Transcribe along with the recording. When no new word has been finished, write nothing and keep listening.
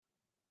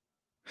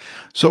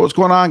So, what's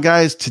going on,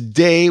 guys?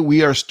 Today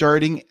we are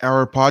starting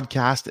our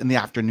podcast in the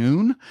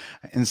afternoon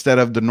instead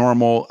of the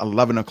normal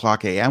 11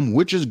 o'clock a.m.,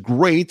 which is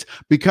great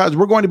because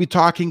we're going to be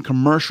talking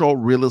commercial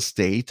real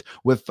estate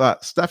with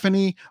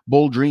Stephanie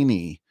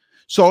Boldrini.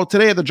 So,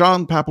 today at the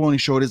John Papaloni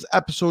Show, it is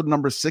episode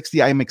number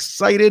 60. I'm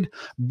excited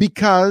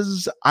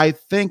because I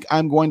think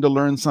I'm going to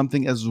learn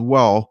something as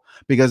well.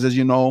 Because, as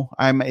you know,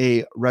 I'm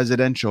a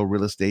residential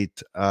real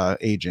estate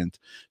agent.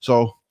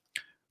 So,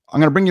 I'm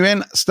going to bring you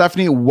in.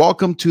 Stephanie,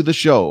 welcome to the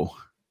show.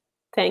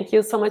 Thank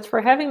you so much for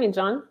having me,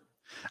 John.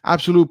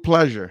 Absolute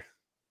pleasure.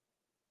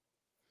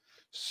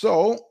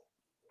 So,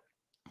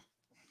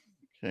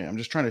 okay, I'm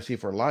just trying to see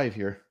if we're live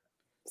here.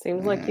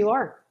 Seems like you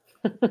are.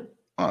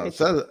 Oh, it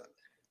says it.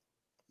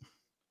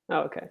 Oh,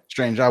 okay.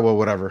 Strange. Well,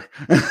 whatever.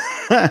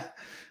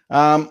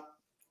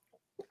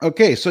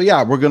 Okay, so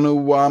yeah, we're going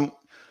to,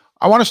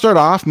 I want to start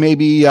off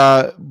maybe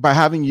by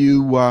having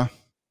you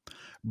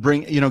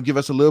give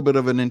us a little bit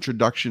of an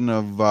introduction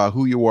of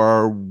who you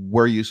are,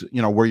 where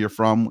where you're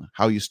from,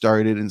 how you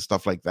started and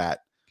stuff like that.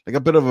 Like a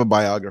bit of a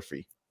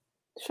biography.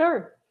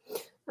 Sure.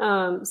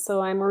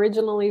 So I'm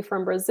originally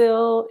from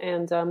Brazil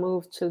and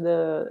moved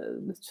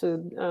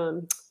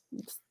to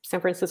San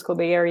Francisco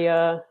Bay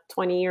Area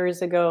 20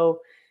 years ago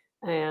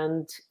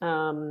and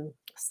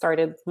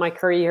started my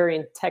career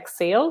in tech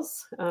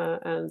sales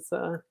as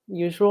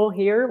usual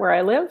here where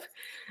I live.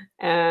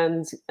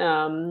 And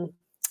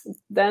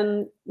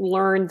then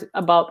learned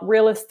about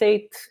real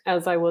estate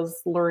as I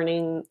was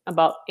learning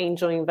about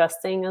angel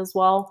investing as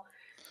well.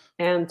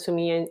 And to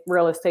me,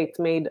 real estate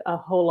made a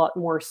whole lot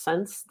more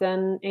sense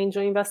than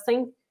angel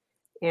investing,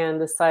 and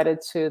decided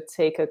to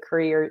make a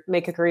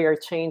career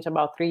change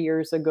about 3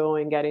 years ago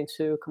and get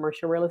into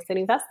commercial real estate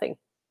investing.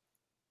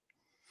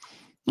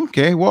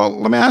 Okay, well,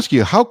 let me ask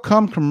you, how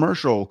come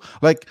commercial?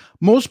 Like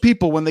most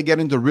people, when they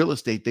get into real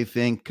estate, they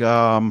think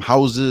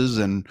houses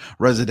and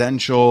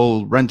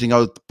residential, renting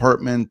out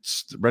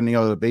apartments, renting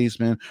out a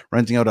basement,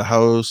 renting out a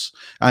house.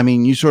 I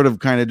mean, you sort of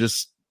kind of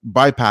just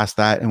bypassed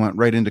that and went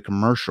right into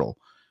commercial.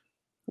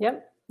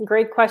 Yep,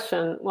 great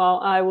question. Well,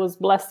 I was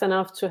blessed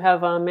enough to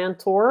have a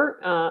mentor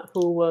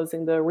who was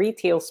in the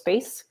retail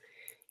space.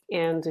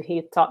 And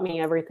he taught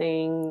me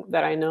everything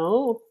that I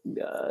know.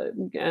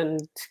 And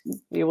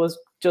it was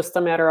just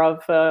a matter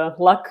of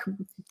luck,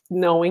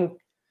 knowing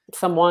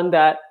someone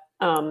that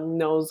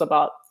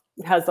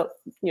has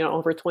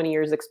over 20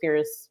 years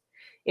experience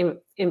in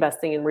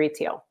investing in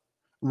retail.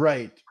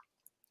 Right.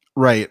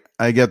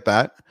 I get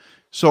that.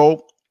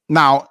 So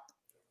now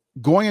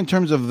going in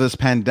terms of this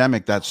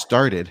pandemic that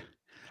started,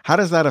 how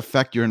does that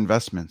affect your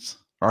investments,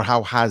 or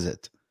how has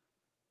it?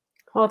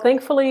 Well,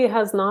 thankfully it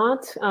has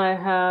not. I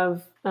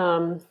have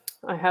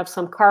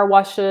some car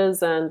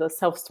washes and a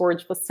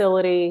self-storage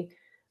facility,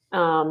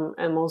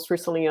 and most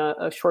recently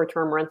a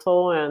short-term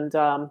rental. And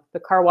the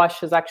car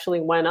washes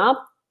actually went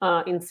up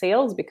in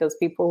sales because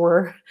people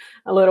were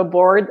a little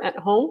bored at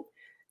home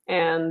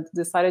and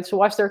decided to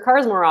wash their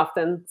cars more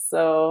often.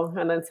 So,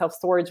 and then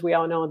self-storage, we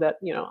all know that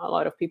a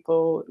lot of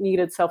people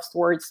needed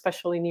self-storage,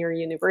 especially near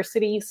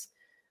universities.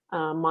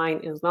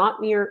 Mine is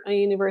not near a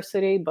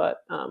university,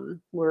 but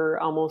we're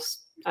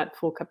almost at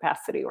full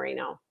capacity right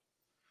now.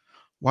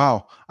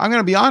 Wow. I'm going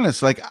to be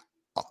honest. Like,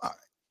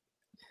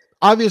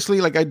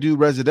 obviously, like I do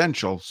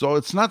residential, so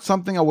it's not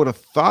something I would have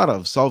thought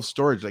of,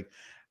 self-storage. Like,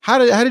 how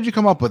did you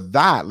come up with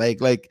that?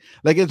 Like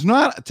it's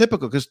not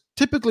typical, because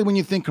typically when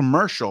you think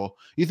commercial,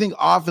 you think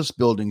office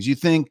buildings, you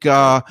think,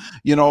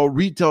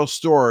 retail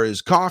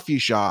stores, coffee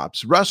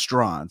shops,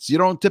 restaurants. You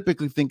don't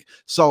typically think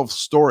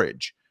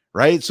self-storage,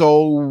 right?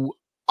 So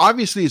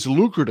obviously it's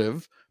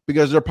lucrative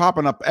because they're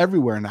popping up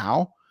everywhere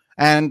now.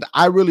 And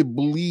I really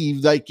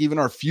believe like even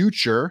our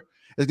future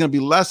is going to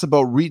be less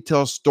about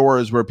retail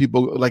stores where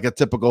people like a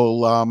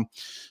typical,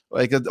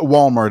 like a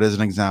Walmart as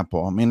an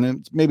example. I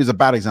mean, maybe it's a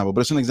bad example,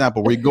 but it's an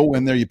example where you go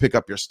in there, you pick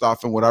up your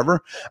stuff and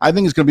whatever. I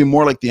think it's going to be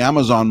more like the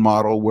Amazon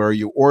model where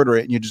you order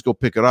it and you just go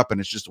pick it up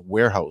and it's just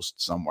warehoused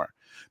somewhere.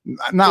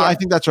 Now, I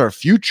think that's our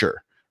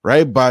future,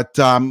 right? But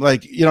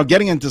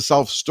getting into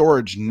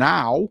self-storage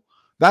now,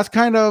 that's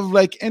kind of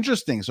like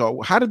interesting. So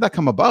how did that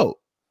come about?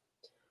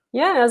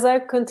 Yeah, as I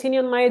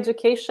continued my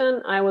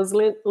education, I was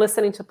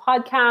listening to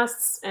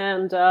podcasts,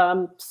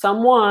 and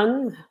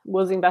someone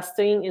was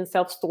investing in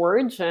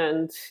self-storage,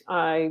 and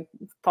I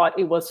thought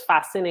it was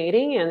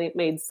fascinating and it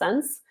made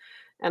sense.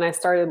 And I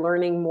started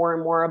learning more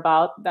and more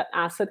about that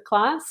asset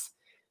class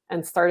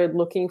and started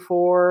looking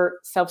for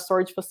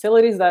self-storage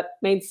facilities that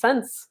made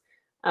sense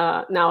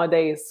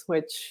nowadays,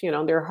 which,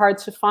 they're hard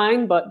to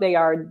find, but they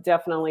are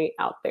definitely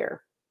out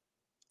there.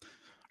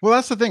 Well,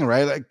 that's the thing,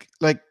 right?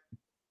 Like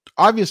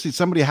obviously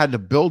somebody had to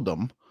build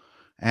them,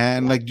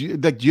 and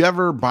do you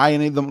ever buy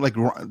any of them, like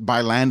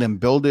buy land and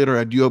build it,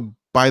 or do you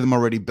buy them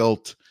already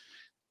built?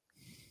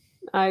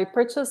 I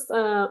purchased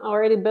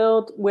already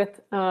built with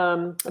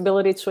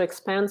ability to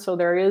expand, so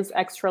there is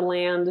extra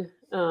land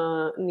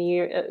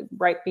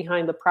right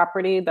behind the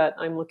property that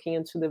I'm looking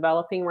into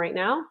developing right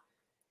now.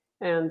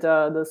 And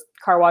the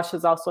car wash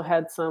has also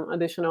had some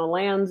additional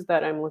land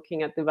that I'm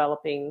looking at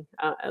developing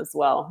as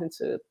well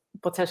into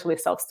potentially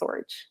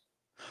self-storage.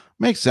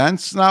 Makes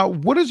sense. Now,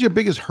 what is your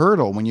biggest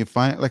hurdle when you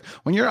find, like,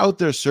 when you're out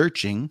there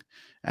searching,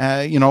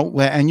 and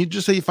you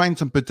just say you find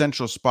some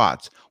potential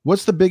spots?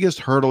 What's the biggest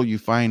hurdle you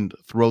find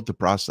throughout the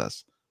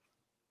process?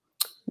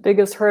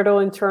 Biggest hurdle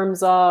in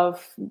terms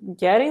of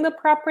getting the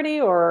property,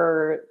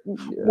 or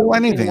Well,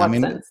 in anything. I what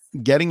mean, sense?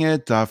 getting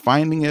it,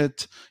 finding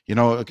it,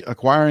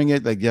 acquiring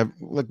it. Like, yeah,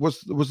 like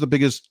what's the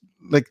biggest?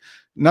 Like,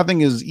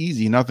 nothing is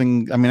easy.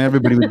 Nothing. I mean,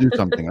 everybody would do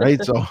something,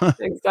 right? So,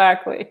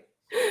 Exactly.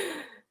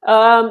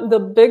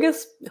 The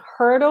biggest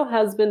hurdle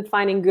has been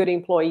finding good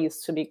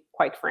employees, to be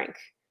quite frank.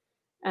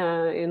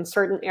 In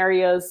certain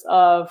areas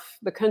of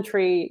the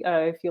country,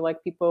 I feel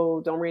like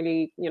people don't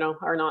really,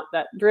 are not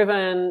that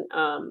driven.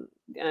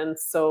 And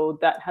so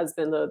that has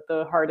been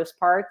the hardest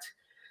part.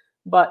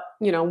 But,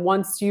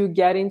 once you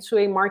get into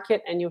a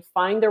market and you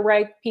find the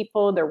right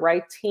people, the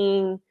right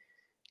team,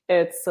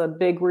 it's a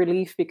big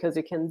relief because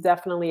you can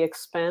definitely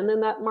expand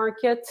in that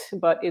market.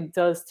 But it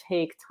does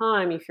take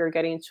time if you're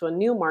getting into a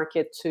new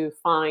market to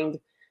find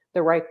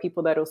the right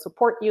people that will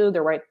support you,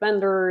 the right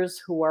vendors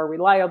who are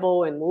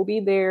reliable and will be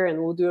there and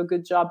will do a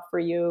good job for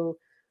you.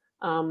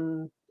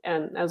 And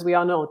as we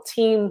all know,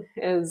 team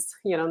is,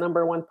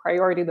 number one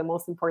priority, the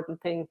most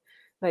important thing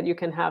that you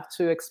can have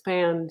to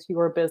expand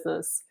your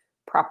business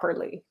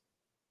properly.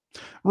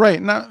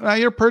 right now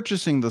you're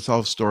purchasing the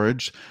self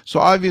storage. So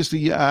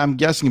obviously, I'm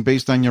guessing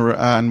based on your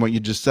on what you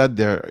just said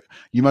there,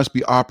 you must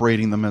be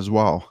operating them as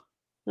well.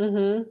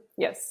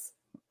 Yes.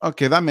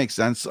 Okay, that makes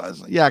sense.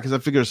 Yeah, because I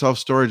figure self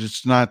storage,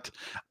 it's not.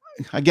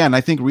 Again,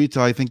 I think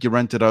retail. I think you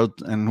rent it out,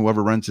 and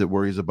whoever rents it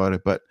worries about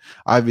it. But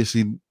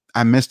obviously,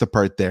 I missed a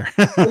part there.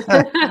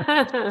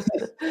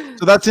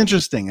 So that's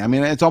interesting. I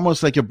mean, it's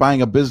almost like you're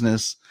buying a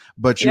business,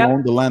 but you Yep.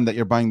 own the land that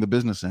you're buying the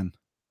business in.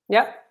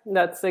 Yep.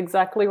 That's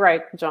exactly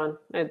right, John.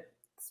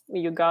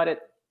 You got it.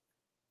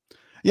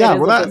 It Yeah, is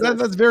well, a that's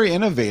business. very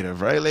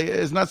innovative, right? Like,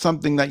 it's not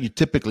something that you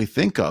typically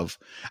think of,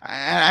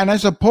 and I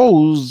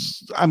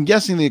suppose I'm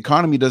guessing the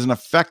economy doesn't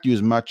affect you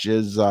as much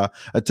as a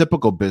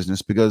typical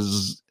business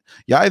because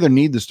you either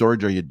need the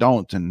storage or you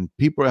don't, and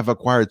people have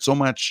acquired so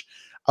much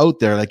out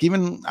there. Like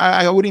even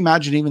I would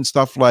imagine even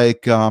stuff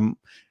like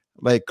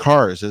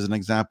cars as an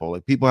example.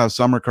 Like people have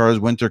summer cars,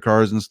 winter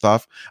cars, and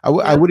stuff. I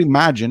Yep. would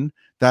imagine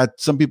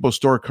that some people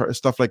store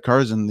stuff like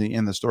cars in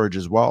the storage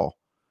as well.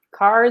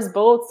 Cars,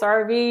 boats,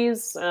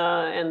 RVs,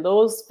 and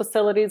those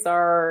facilities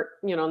are,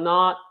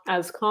 not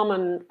as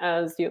common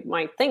as you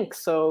might think.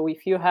 So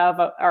if you have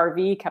a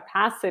RV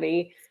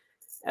capacity,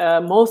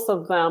 most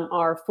of them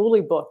are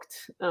fully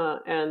booked,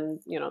 and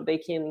they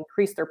can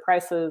increase their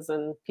prices,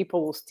 and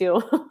people will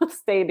still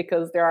stay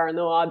because there are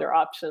no other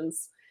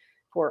options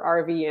for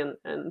RV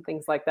and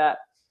things like that.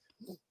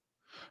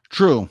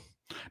 True.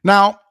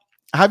 Now,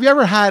 have you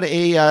ever had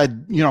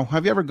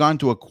have you ever gone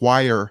to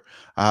acquire,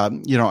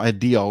 a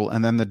deal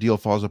and then the deal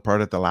falls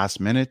apart at the last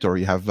minute or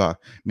you have Oh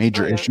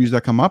major yeah, issues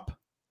that come up?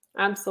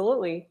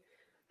 absolutely.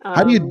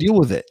 How do you Um, deal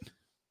with it?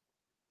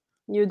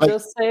 you Like,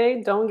 just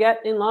say, don't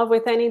get in love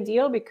with any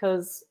deal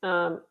because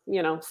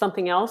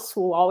something else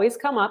will always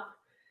come up,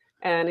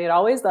 and it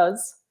always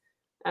does.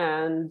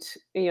 And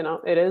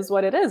it is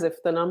what it is.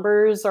 If the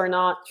numbers are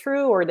not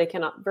true or they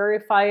cannot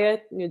verify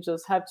it, you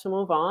just have to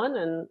move on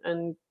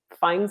and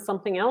find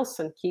something else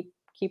and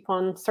keep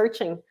on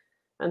searching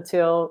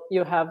until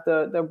you have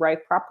the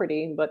right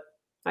property. But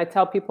I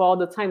tell people all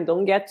the time,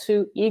 don't get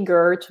too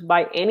eager to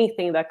buy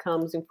anything that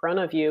comes in front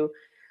of you.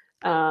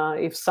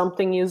 If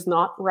something is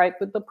not right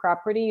with the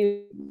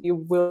property, you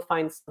will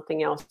find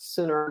something else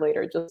sooner or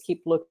later. Just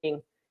keep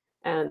looking,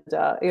 and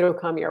it'll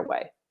come your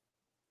way.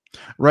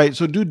 right.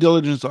 So due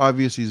diligence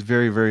obviously is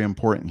very, very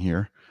important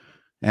here.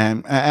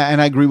 And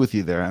I agree with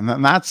you there. And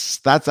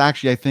that's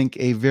actually, I think,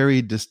 a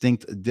very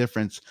distinct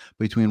difference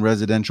between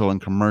residential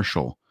and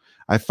commercial.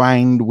 I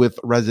find with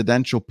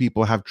residential,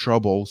 people have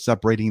trouble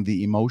separating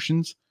the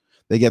emotions.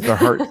 They get their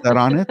heart set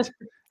on it,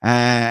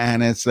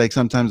 and it's like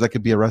sometimes that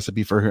could be a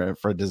recipe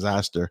for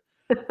disaster.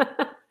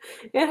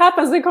 It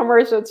happens in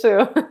commercial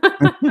too.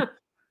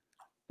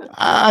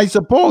 I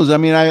suppose. I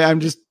mean,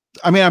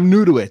 I'm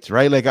new to it,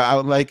 right? Like,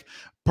 like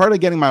part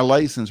of getting my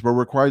license, we're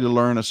required to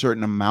learn a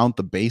certain amount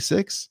of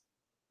basics.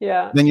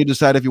 Yeah. Then you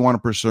decide if you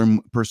want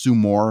to pursue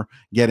more,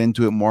 get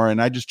into it more.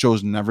 And I just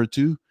chose never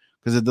to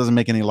because it doesn't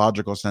make any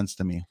logical sense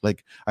to me.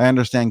 Like I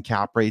understand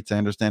cap rates, I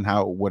understand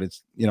what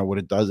it's what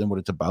it does and what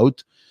it's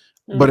about,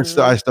 but I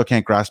Mhm. still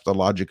can't grasp the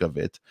logic of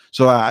it.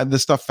 So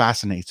this stuff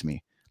fascinates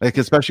me, like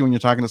especially when you're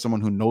talking to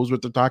someone who knows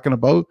what they're talking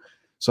about.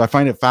 So I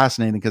find it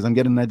fascinating because I'm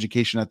getting an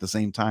education at the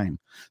same time.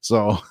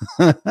 So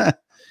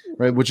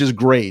right, which is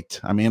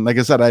great. I mean, like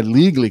I said, I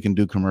legally can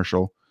do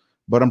commercial,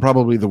 but I'm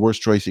probably the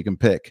worst choice you can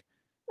pick.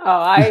 Oh,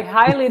 I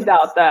highly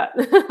doubt that.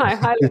 I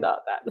highly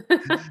doubt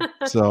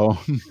that. So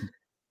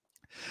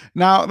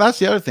now that's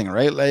the other thing,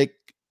 right? Like,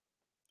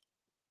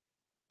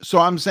 so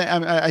I'm saying,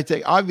 I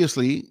take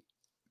obviously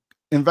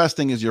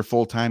investing is your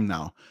full time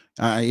now.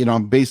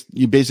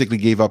 You basically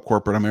gave up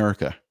corporate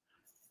America.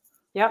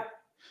 Yep,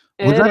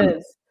 Was it that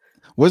is.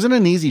 Was it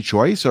an easy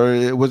choice,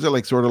 or was it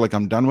like sort of like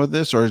I'm done with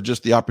this, or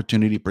just the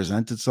opportunity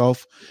presents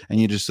itself and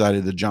you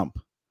decided to jump?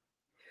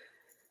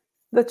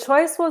 The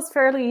choice was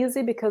fairly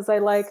easy because I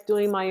like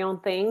doing my own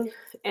thing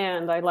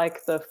and I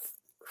like the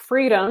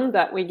freedom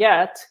that we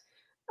get.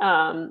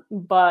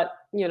 But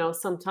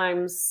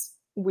sometimes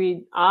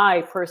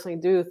I personally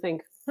do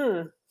think,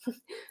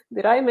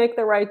 did I make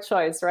the right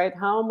choice, right?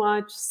 How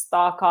much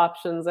stock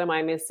options am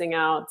I missing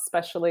out,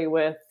 especially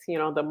with,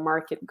 the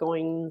market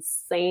going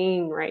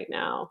insane right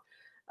now?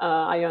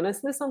 I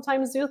honestly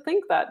sometimes do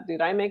think that,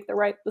 did I make the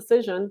right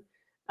decision?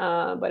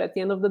 But at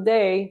the end of the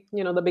day,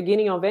 the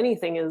beginning of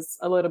anything is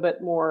a little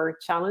bit more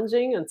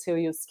challenging until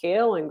you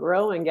scale and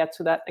grow and get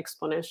to that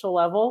exponential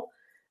level.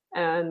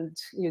 And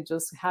you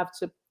just have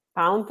to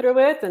pound through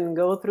it and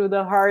go through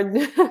the hard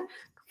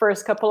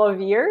first couple of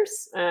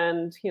years.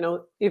 And,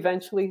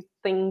 eventually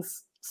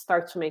things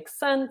start to make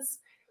sense.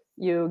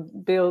 You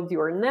build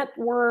your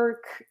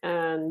network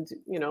and,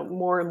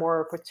 more and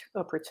more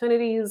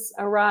opportunities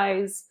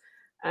arise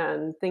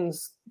and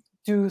things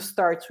do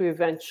start to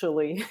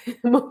eventually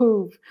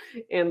move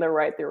in the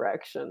right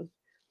direction.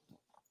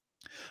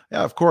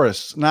 Yeah, of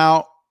course.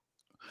 Now,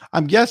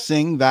 I'm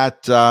guessing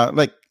that,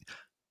 like,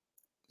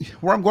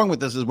 where I'm going with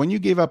this is when you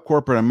gave up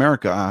corporate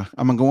America,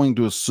 I'm going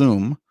to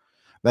assume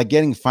that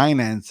getting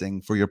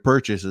financing for your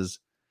purchases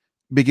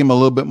became a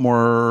little bit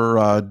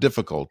more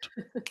difficult.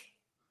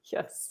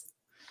 Yes.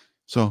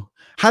 So,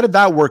 how did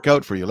that work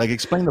out for you? Like,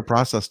 explain the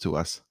process to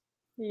us.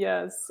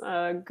 Yes,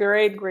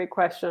 great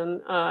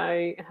question.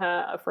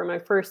 For my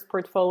first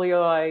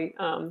portfolio, I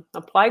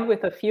applied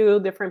with a few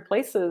different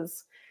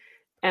places,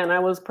 and I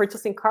was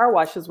purchasing car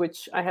washes,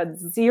 which I had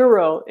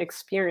zero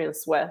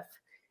experience with,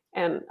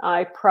 and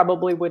I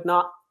probably would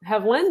not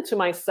have lent to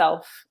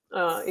myself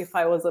if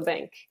I was a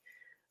bank.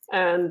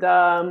 And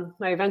I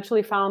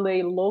eventually found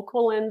a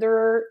local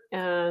lender,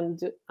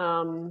 and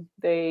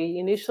they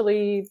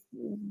initially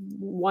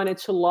wanted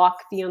to lock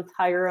the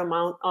entire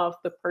amount of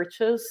the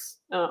purchase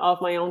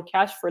of my own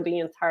cash for the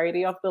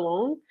entirety of the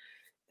loan.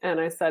 And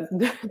I said,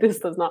 this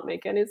does not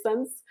make any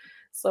sense.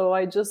 So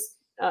I just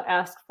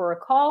asked for a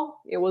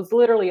call. It was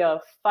literally a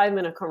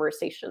 5-minute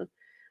conversation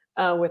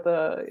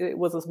it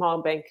was a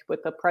small bank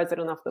with the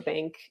president of the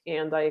bank.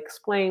 And I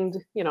explained,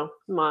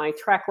 my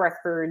track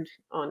record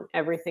on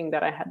everything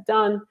that I had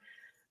done.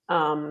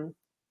 Um,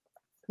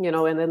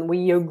 and then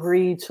we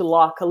agreed to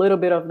lock a little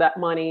bit of that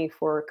money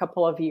for a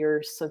couple of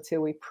years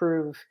until we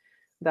prove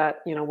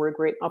that, we're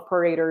great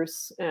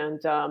operators. And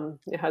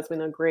it has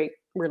been a great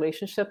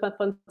relationship up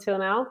until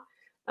now.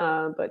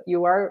 But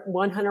you are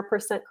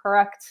 100%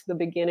 correct. The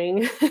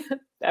beginning,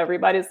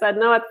 everybody said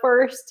no at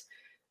first.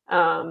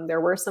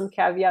 There were some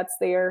caveats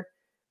there,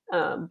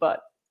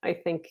 but I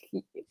think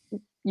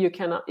you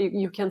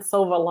can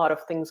solve a lot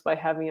of things by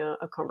having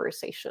a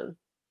conversation.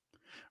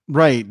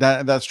 Right.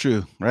 That's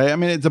true. Right. I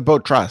mean, it's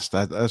about trust.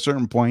 At a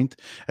certain point,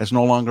 it's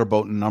no longer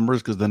about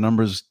numbers because the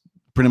numbers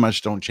pretty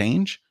much don't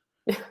change.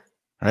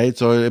 Right.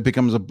 So it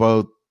becomes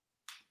about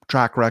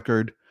track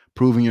record,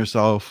 proving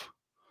yourself,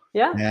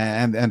 Yeah.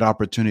 and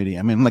opportunity.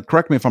 I mean, like,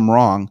 correct me if I'm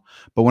wrong,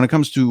 but when it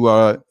comes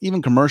to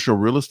even commercial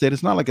real estate,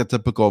 it's not like a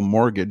typical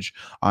mortgage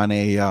on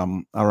a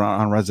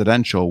on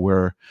residential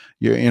where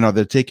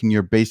they're taking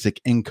your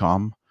basic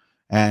income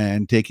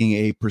and taking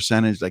a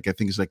percentage, like I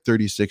think it's like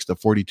 36 to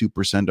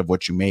 42% of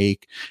what you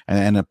make,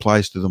 and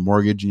applies to the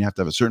mortgage, and you have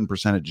to have a certain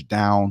percentage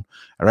down,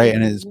 right?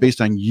 And it's Mhm. based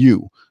on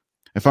you.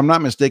 If I'm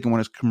not mistaken, when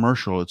it's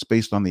commercial, it's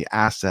based on the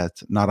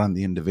asset, not on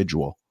the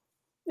individual.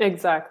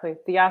 Exactly.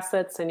 The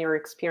assets and your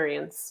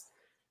experience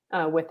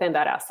within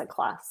that asset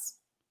class.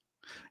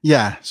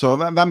 Yeah, so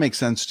that makes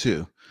sense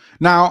too.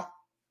 Now,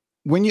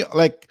 when you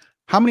like,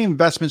 how many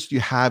investments do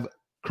you have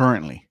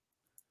currently?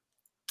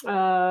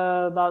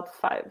 About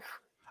 5.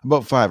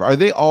 About five. Are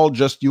they all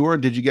just you, or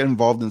did you get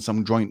involved in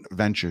some joint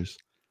ventures?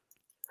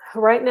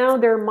 Right now,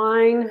 they're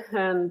mine,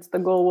 and the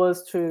goal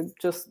was to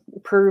just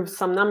prove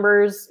some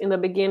numbers in the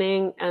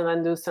beginning, and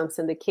then do some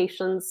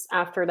syndications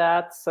after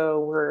that.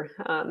 So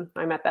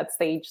I'm at that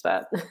stage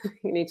that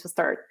you need to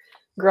start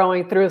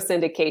growing through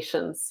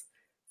syndications.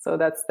 So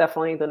that's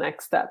definitely the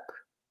next step.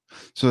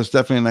 So it's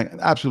definitely like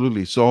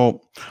absolutely.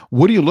 So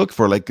what do you look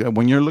for? Like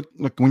when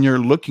you're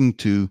looking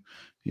to,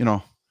 you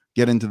know,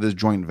 get into this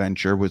joint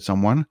venture with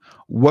someone,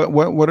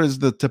 what is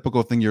the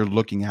typical thing you're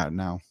looking at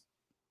now?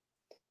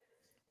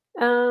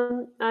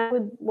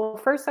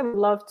 First, I would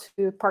love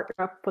to partner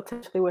up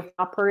potentially with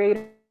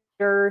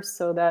operators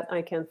so that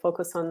I can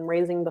focus on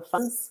raising the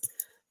funds.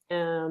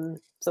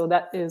 So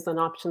that is an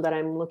option that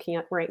I'm looking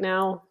at right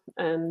now.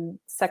 And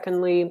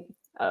secondly,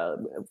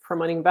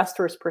 from an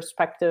investor's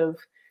perspective,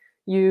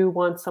 you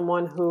want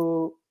someone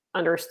who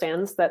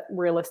understands that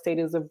real estate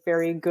is a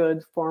very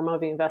good form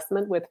of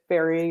investment with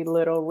very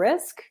little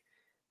risk,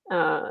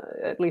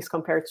 at least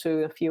compared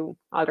to a few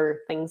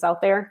other things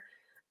out there.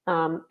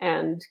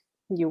 And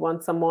you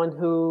want someone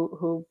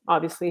who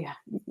obviously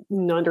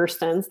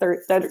understands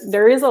that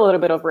there is a little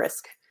bit of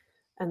risk,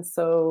 and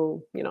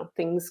so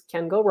things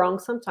can go wrong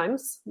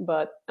sometimes.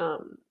 But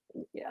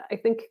yeah, I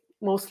think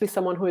mostly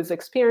someone who is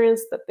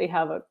experienced, that they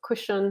have a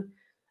cushion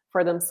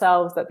for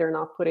themselves, that they're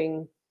not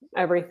putting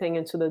everything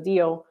into the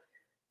deal,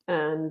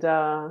 and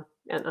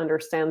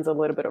understands a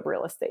little bit of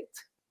real estate.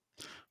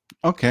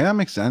 Okay, that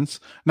makes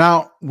sense.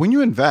 Now, when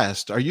you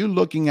invest, are you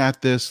looking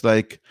at this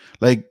like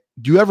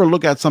do you ever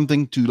look at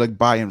something to like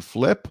buy and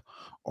flip,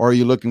 or are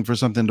you looking for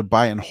something to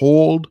buy and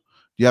hold? Do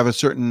you have a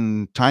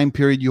certain time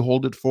period you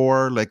hold it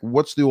for? Like,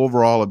 what's the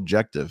overall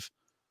objective?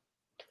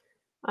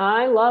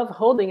 I love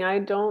holding. I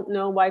don't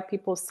know why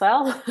people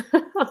sell.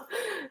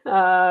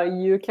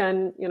 You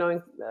can,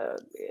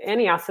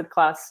 any asset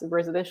class,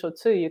 residential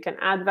too, you can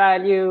add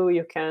value.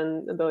 You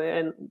can,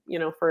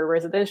 for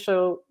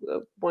residential,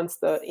 once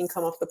the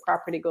income of the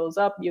property goes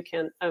up,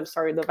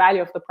 the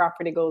value of the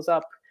property goes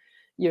up,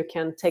 you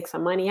can take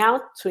some money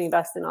out to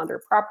invest in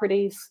other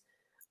properties.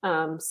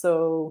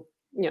 So,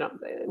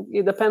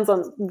 it depends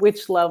on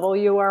which level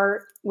you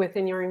are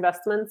within your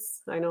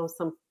investments. I know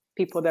some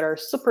people that are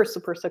super,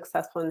 super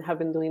successful and have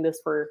been doing this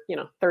for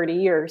 30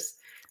 years.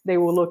 They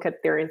will look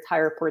at their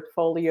entire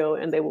portfolio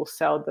and they will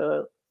sell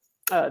the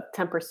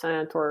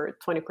 10% or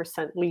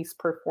 20% least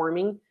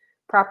performing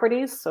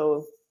properties.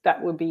 So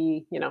that would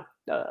be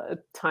a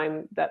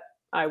time that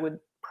I would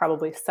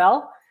probably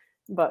sell.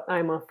 But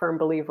I'm a firm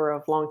believer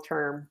of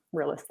long-term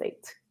real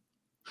estate.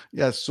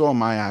 Yes, so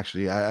am I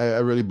actually. I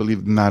really believe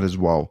in that as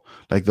well.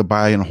 Like the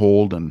buy and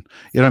hold, and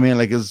you know what I mean?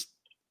 Like is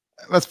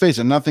let's face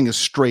it, nothing is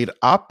straight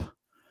up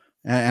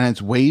and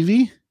it's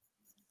wavy.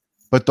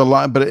 But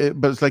but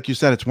it's like you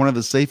said, it's one of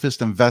the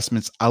safest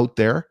investments out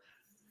there,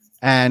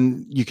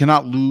 and you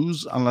cannot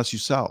lose unless you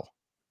sell.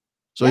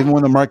 So Yeah. even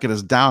when the market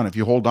is down, if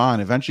you hold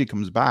on, eventually it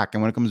comes back,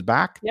 and when it comes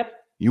back, Yep.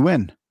 you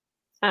win.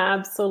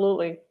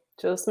 Absolutely.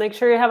 Just make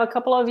sure you have a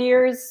couple of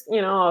years,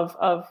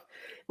 of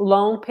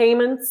loan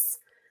payments,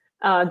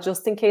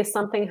 just in case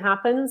something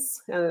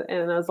happens.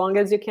 And as long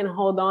as you can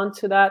hold on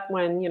to that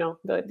when,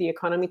 the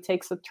economy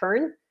takes a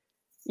turn,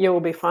 you will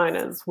be fine.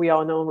 As we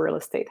all know, real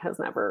estate has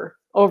never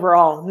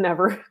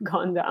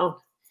gone down.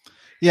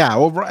 Yeah,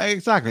 over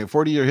exactly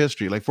 40-year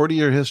history. Like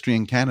 40-year history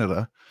in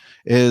Canada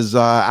is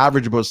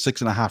average about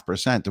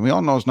 6.5%. And we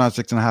all know it's not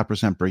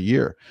 6.5% per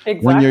year.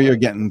 Exactly. One year you're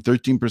getting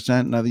 13%,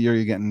 another year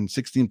you're getting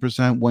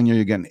 16%, one year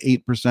you're getting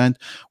 8%,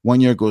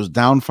 one year it goes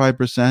down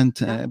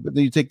 5%. But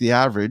then you take the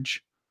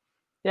average,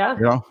 Yeah.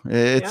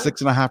 it's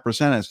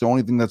 6.5%. It's the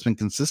only thing that's been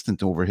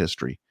consistent over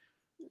history.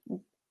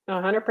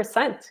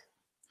 100%.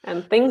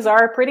 And things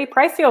are pretty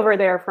pricey over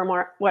there from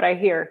what I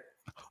hear.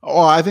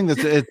 Oh, I think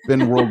it's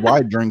been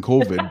worldwide during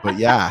COVID, but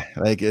yeah,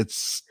 like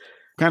it's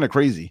kind of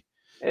crazy.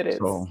 It is.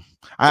 So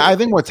I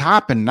think what's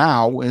happened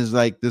now is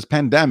like this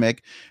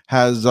pandemic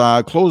has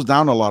closed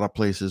down a lot of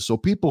places. So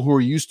people who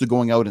are used to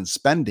going out and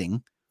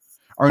spending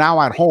are now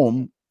at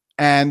home,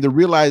 and they're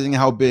realizing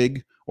how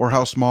big or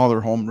how small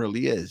their home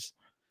really is.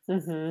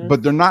 Mm-hmm.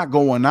 But they're not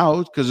going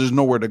out because there's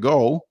nowhere to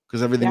go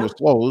because everything was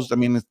closed. I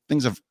mean,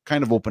 things have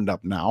kind of opened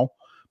up now.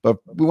 But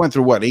we went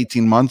through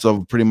 18 months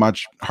of pretty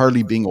much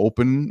hardly being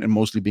open and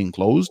mostly being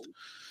closed.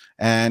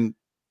 And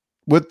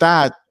with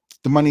that,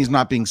 the money's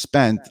not being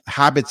spent.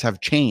 Habits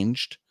have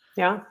changed.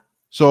 Yeah.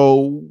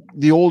 So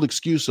the old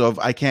excuse of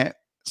I can't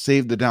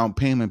save the down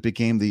payment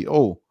became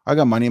I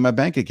got money in my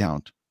bank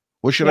account.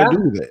 What should I do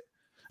with it?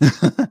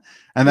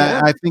 And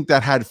I think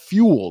that had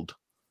fueled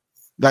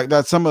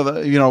that's some of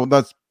the,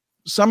 that's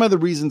some of the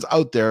reasons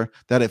out there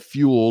that it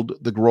fueled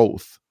the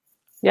growth.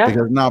 Yeah.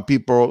 Because now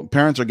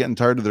parents are getting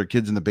tired of their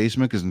kids in the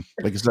basement because,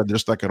 like I said, they're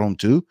stuck at home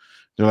too.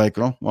 They're like,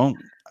 oh, well,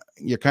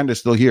 you're kind of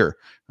still here.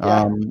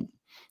 Yeah.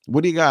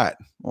 What do you got?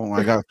 Oh,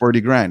 I got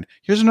 40 grand.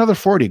 Here's another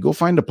 40. Go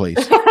find a place.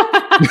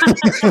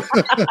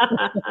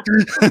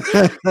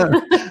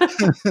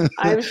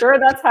 I'm sure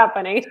that's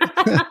happening.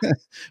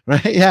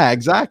 Right? Yeah,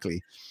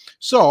 exactly.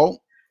 So,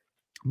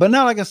 but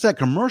now, like I said,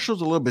 commercial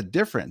is a little bit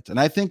different.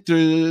 And I think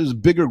there's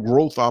bigger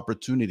growth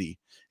opportunity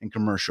in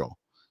commercial.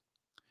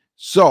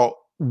 So,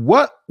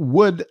 what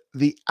would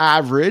the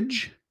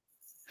average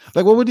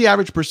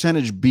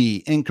percentage be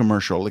in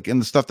commercial, like in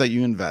the stuff that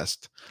you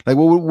invest? Like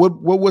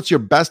what's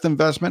your best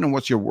investment and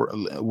what's your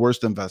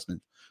worst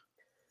investment?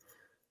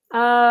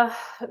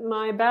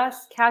 My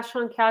best cash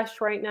on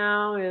cash right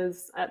now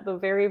is at the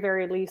very,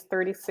 very least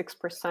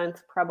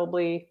 36%,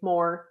 probably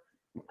more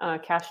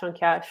cash on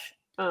cash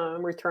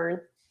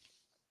return.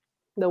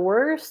 The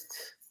worst,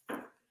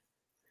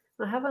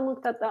 I haven't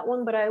looked at that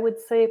one, but I would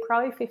say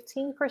probably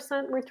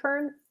 15%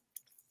 return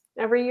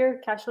every year,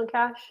 cash on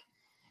cash.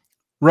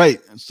 Right.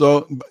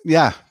 So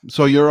yeah.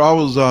 So you're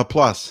always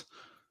plus,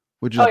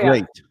 which is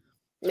great.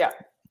 Yeah.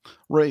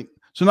 Right.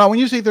 So now when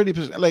you say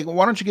 30%, like,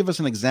 why don't you give us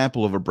an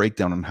example of a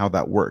breakdown on how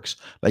that works?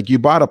 Like you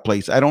bought a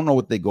place. I don't know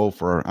what they go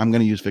for. I'm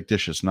going to use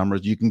fictitious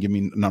numbers. You can give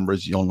me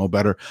numbers. You'll know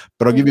better,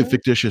 but I'll give you a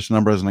fictitious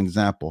number as an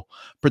example.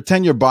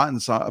 Pretend you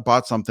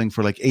bought something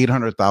for like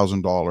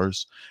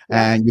 $800,000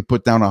 and you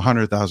put down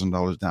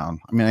 $100,000 down.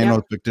 I mean, I know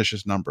it's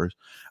fictitious numbers.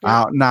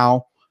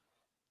 Now,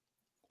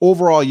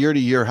 overall, year to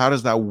year, how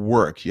does that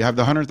work? You have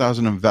the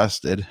 100,000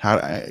 invested.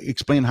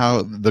 Explain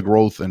how the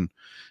growth and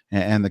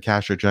the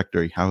cash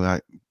trajectory, how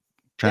that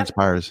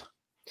transpires.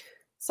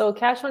 So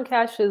cash on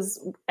cash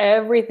is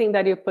everything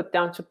that you put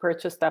down to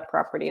purchase that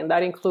property, and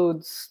that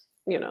includes,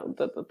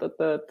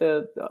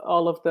 the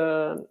all of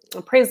the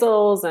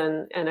appraisals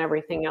and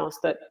everything else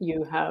that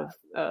you have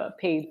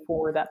paid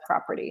for that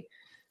property.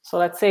 So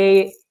let's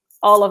say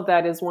all of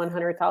that is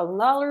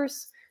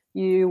 $100,000.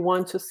 You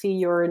want to see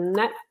your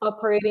net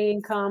operating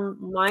income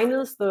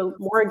minus the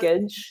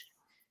mortgage,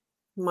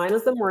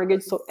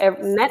 So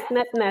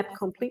net,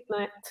 complete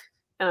net.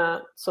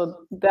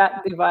 So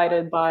that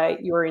divided by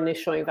your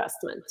initial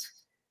investment.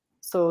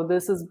 So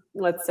this is,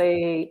 let's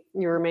say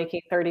you're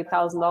making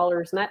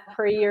 $30,000 net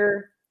per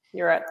year.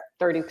 You're at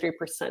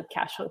 33%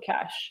 cash on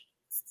cash.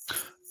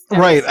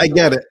 Right. I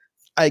get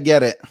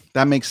it.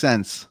 That makes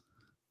sense.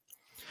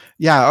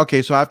 Yeah.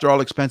 Okay. So after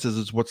all expenses,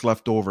 is what's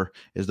left over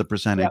is the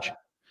percentage. Yep.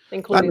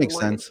 Including that makes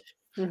the mortgage. sense.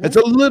 Mm-hmm. It's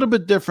a little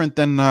bit different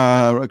than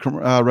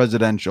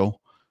residential,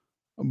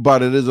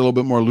 but it is a little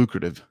bit more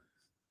lucrative.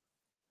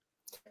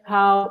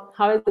 How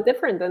is it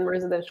different than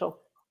residential?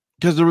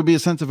 Because there would be a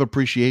sense of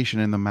appreciation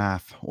in the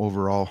math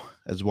overall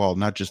as well,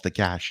 not just the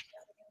cash.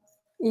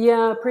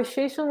 Yeah,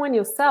 appreciation when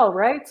you sell,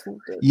 right?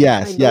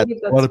 Yes, I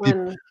believe that's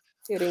when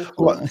it includes.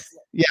 Well,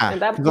 yeah,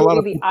 and that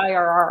would be the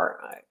IRR,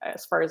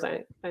 as far as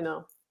I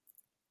know.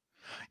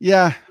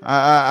 Yeah,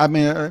 I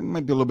mean, it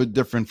might be a little bit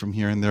different from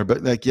here and there,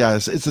 but like, yeah,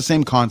 it's the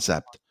same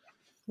concept.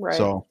 Right.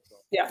 So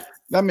yeah,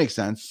 that makes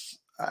sense.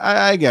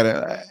 I get it,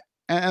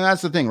 and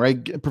that's the thing,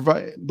 right?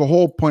 The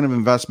whole point of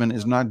investment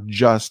is not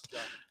just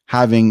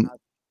having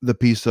the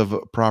piece of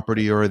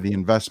property or the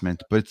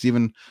investment, but it's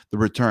even the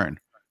return.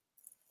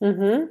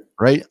 Mm-hmm.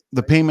 Right?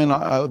 The payment,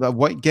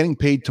 what getting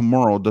paid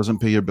tomorrow doesn't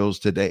pay your bills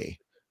today.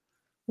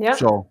 Yeah.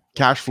 So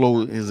cash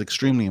flow is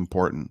extremely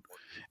important,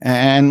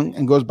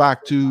 and goes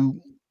back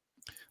to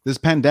this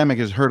pandemic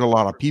has hurt a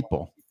lot of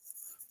people,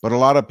 but a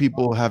lot of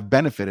people have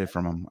benefited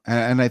from them.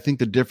 And I think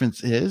the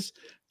difference is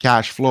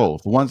cash flow.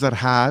 The ones that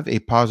have a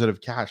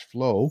positive cash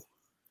flow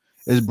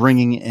is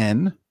bringing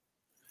in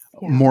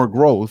more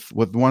growth,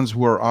 with the ones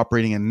who are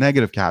operating in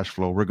negative cash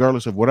flow,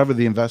 regardless of whatever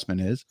the investment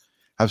is,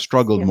 have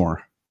struggled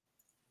more.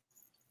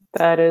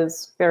 That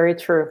is very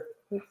true.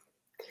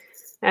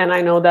 And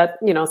I know that,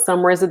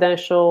 some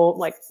residential,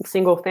 like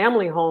single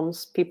family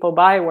homes people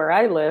buy where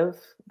I live,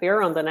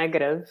 they're on the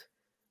negative.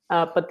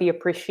 But the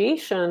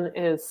appreciation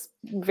is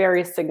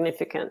very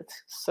significant.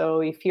 So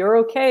if you're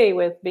okay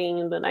with being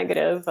in the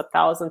negative,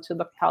 $1,000 to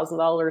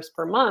 $2,000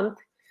 per month,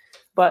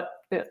 but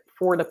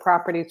for the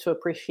property to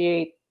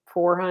appreciate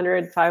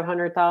 $400,000,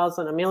 $500,000,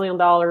 $1 million,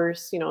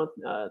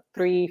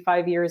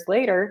 3-5 years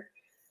later,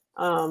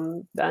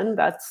 then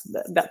that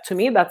to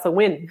me, that's a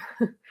win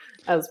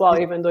as well,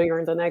 even though you're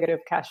in the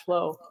negative cash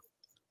flow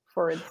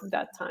for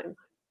that time.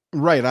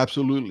 Right,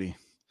 absolutely.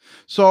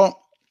 So,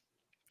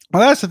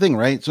 well, that's the thing,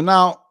 right? So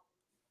now,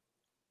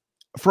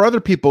 for other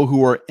people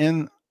who are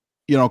in,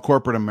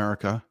 corporate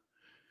America,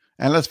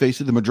 and let's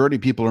face it, the majority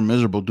of people are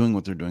miserable doing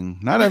what they're doing.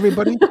 Not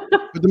everybody, but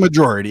the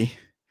majority,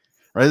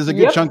 right? There's a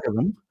good chunk of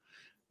them,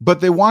 but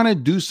they want to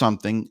do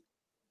something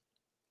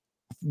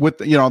with,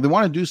 they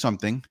want to do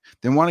something.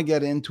 They want to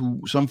get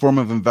into some form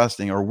of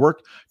investing or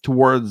work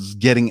towards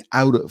getting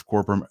out of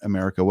corporate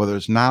America, whether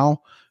it's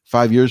now,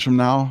 5 years from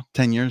now,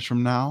 10 years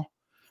from now,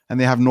 and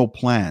they have no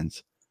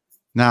plans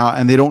now,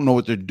 and they don't know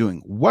what they're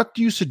doing. What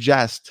do you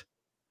suggest?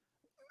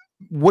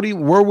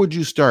 Where would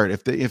you start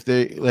if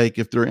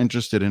they're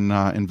interested in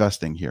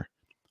investing here?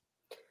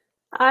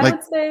 I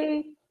would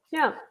say,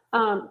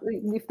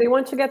 if they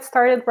want to get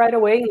started right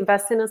away,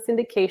 invest in a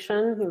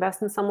syndication,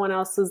 invest in someone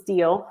else's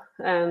deal,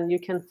 and you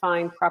can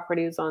find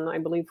properties on, I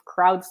believe,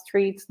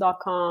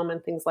 crowdstreet.com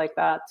and things like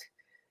that.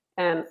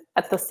 And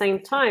at the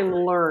same time,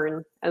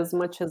 learn as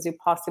much as you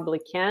possibly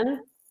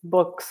can.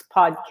 Books,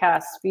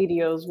 podcasts,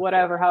 videos,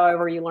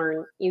 however you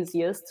learn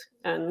easiest,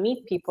 and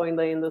meet people in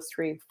the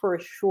industry for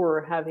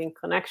sure, having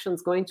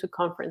connections, going to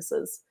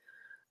conferences.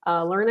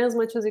 Learn as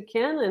much as you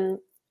can and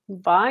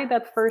buy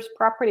that first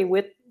property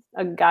with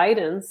a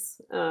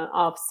guidance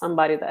of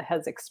somebody that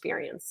has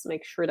experience.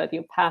 Make sure that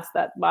you pass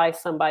that by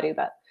somebody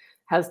that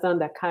has done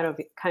that kind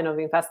of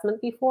investment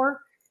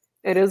before.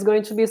 It is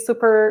going to be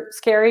super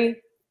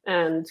scary,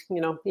 and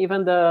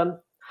even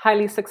the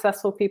highly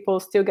successful people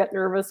still get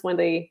nervous when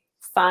they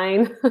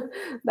sign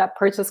that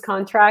purchase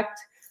contract,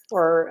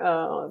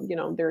 or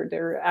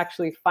they're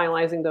actually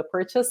finalizing the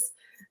purchase.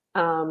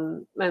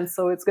 And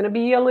so it's going to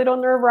be a little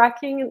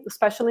nerve-wracking,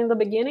 especially in the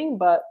beginning,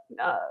 but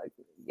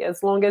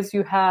as long as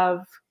you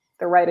have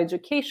the right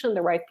education,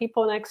 the right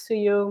people next to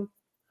you,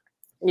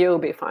 you'll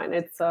be fine.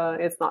 It's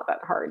not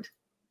that hard.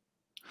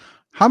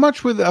 How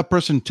much would a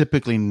person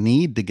typically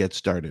need to get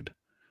started?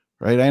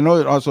 Right. I know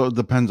it also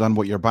depends on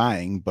what you're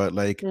buying, but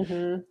like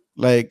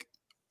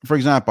for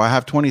example, I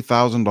have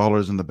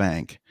 $20,000 in the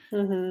bank.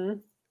 Mm-hmm.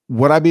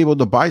 Would I be able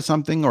to buy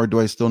something, or do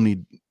I still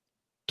need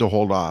to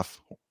hold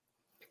off?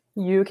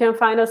 You can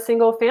find a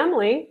single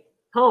family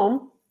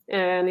home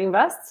and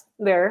invest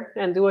there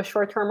and do a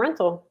short-term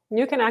rental.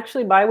 You can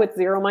actually buy with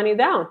zero money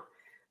down.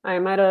 I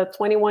met a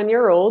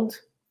 21-year-old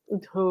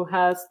who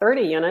has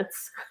 30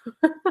 units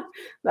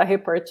that he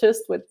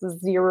purchased with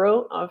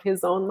zero of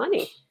his own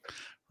money.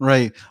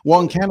 Right.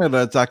 Well, in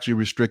Canada, it's actually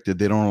restricted.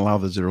 They don't allow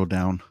the zero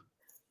down.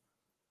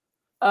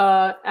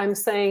 I'm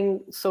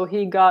saying, so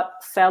he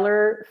got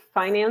seller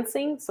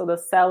financing. So the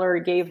seller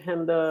gave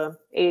him the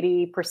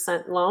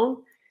 80%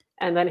 loan,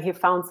 and then he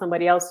found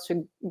somebody else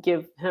to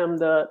give him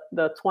the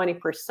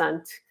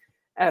 20%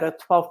 at a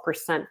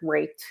 12%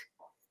 rate.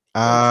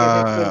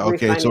 And so he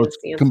could Okay. So refinance it's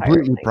the entire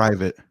completely thing.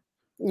 private.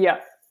 Yeah.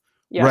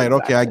 Yeah, Right.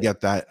 Okay. I exactly.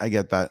 get that. I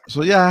get that.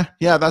 So yeah,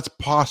 that's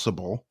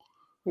possible.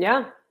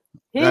 Yeah.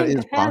 That He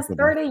is has possible.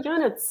 30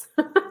 units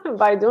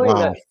by doing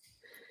Wow. this.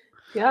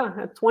 Yeah,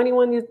 at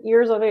 21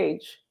 years of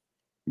age.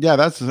 Yeah,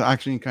 that's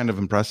actually kind of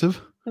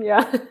impressive.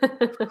 Yeah.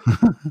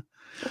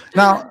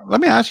 Now, let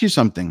me ask you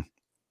something.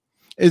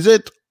 Is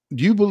it,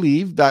 do you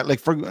believe that, like,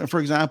 for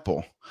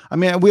example, I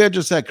mean, we had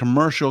just said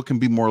commercial can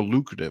be more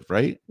lucrative,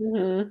 right?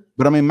 Hmm.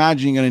 But I'm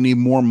imagining you're going to need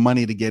more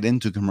money to get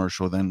into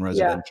commercial than Yeah.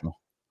 residential.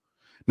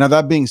 Now,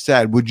 that being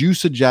said, would you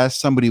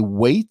suggest somebody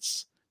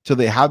waits till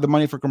they have the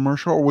money for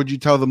commercial, or would you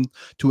tell them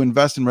to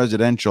invest in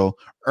residential,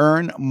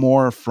 earn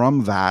more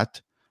from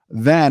that,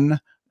 then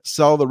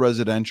sell the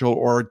residential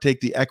or take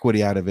the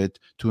equity out of it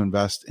to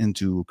invest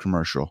into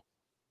commercial?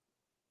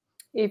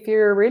 If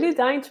you're really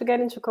dying to get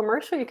into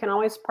commercial, you can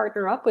always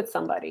partner up with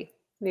somebody.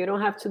 You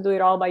don't have to do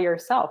it all by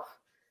yourself.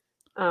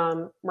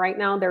 Right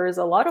now, there is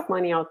a lot of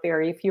money out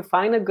there. If you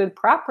find a good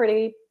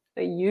property,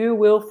 you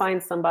will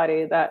find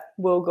somebody that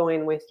will go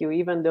in with you,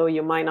 even though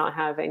you might not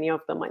have any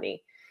of the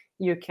money.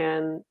 You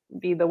can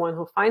be the one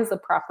who finds the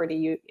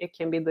property. It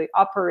can be the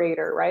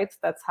operator, right?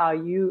 That's how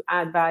you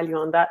add value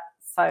on that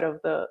side of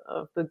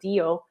the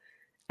deal,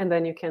 and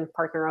then you can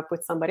partner up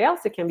with somebody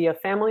else. It can be a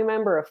family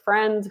member, a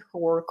friend,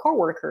 or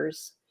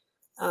coworkers.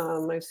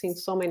 I've seen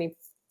so many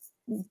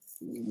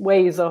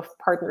ways of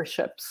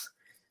partnerships.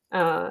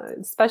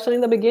 Especially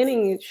in the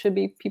beginning, it should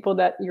be people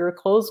that you're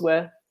close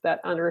with, that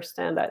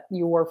understand that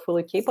you are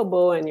fully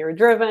capable and you're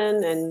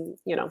driven, and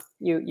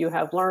you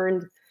have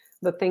learned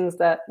the things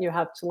that you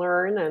have to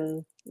learn,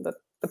 and the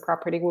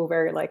property will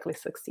very likely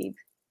succeed.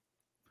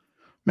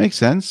 Makes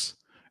sense.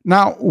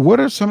 Now,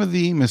 what are some of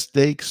the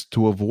mistakes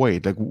to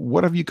avoid? Like,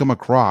 what have you come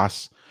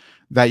across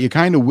that you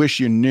kind of wish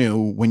you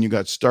knew when you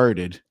got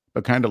started,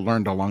 but kind of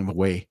learned along the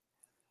way?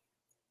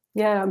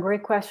 Yeah,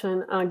 great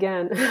question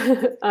again.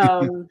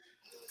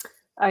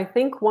 I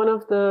think one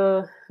of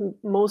the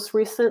most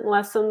recent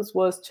lessons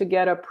was to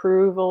get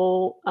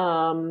approval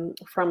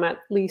from at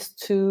least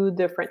two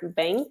different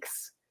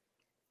banks.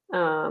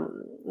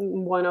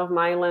 One of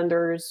my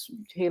lenders,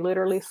 he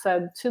literally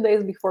said 2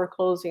 days before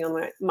closing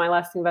on my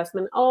last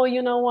investment, "Oh,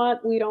 you know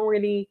what? We don't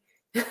really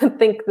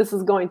think this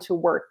is going to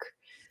work."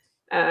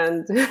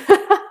 And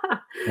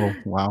Oh,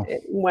 wow.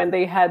 when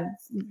they had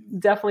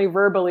definitely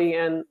verbally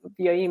and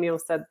via email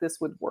said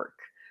this would work.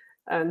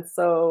 And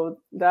so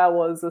that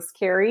was a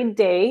scary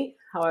day.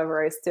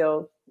 However, I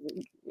still,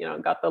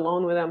 got the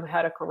loan with them,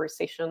 had a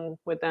conversation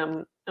with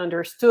them,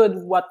 understood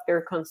what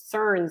their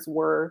concerns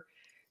were,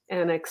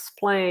 and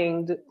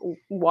explained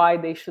why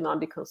they should not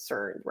be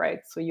concerned, right?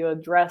 So you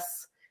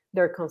address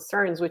their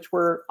concerns, which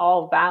were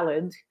all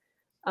valid.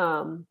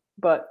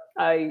 But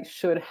I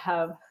should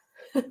have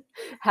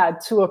had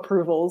two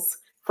approvals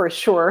for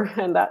sure.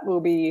 And that will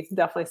be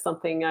definitely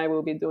something I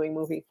will be doing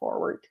moving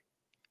forward.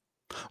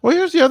 Well,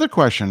 here's the other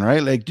question,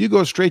 right? Like, do you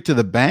go straight to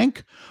the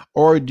bank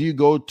or do you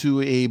go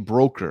to a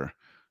broker?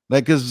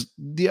 Like, because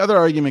the other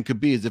argument could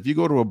be is if you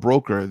go to a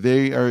broker,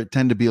 they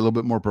tend to be a little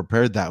bit more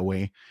prepared that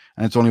way,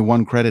 and it's only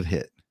one credit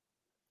hit.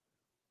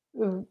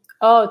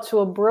 Oh, to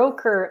a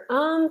broker.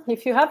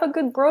 If you have a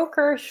good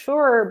broker,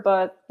 sure.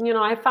 But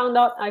I found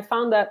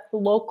that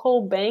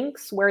local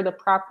banks where the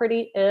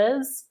property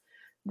is,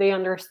 they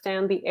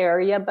understand the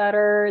area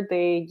better,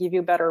 they give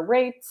you better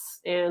rates,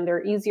 and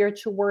they're easier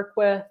to work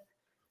with.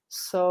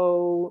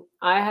 So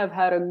I have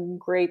had a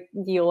great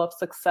deal of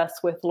success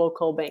with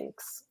local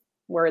banks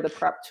where the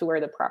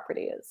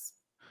property is.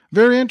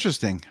 Very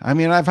interesting. I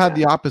mean, I've had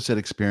Yeah. the opposite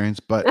experience,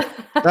 but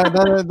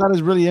that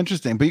is really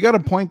interesting. But you got a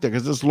point there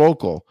because it's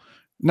local.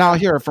 Now, Yeah.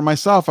 here for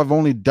myself, I've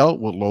only dealt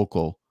with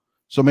local,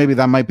 so maybe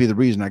that might be the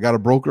reason. I got a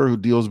broker who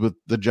deals with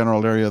the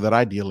general area that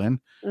I deal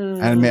in,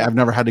 and Mm, I've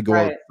never had to go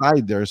right.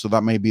 outside there, so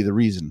that may be the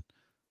reason.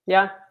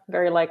 Yeah,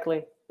 very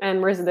likely.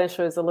 And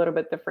residential is a little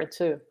bit different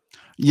too.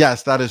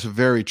 Yes, that is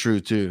very true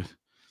too.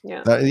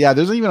 Yeah. Yeah,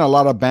 there's even a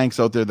lot of banks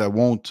out there that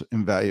won't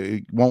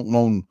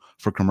loan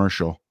for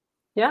commercial,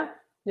 Yeah.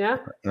 Yeah.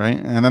 right?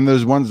 And then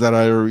there's ones that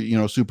are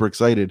super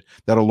excited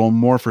that'll loan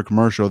more for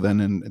commercial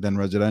than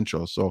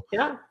residential. So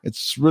Yeah.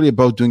 it's really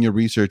about doing your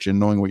research and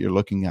knowing what you're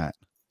looking at.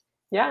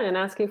 Yeah. And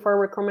asking for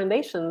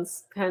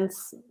recommendations.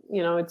 Hence,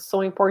 it's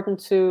so important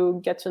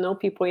to get to know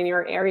people in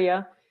your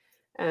area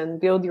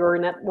and build your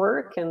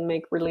network and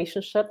make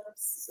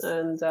relationships.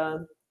 And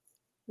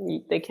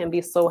they can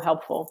be so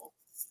helpful.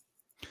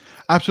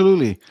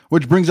 Absolutely.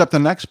 Which brings up the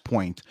next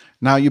point.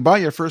 Now you buy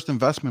your first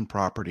investment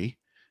property,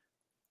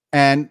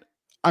 and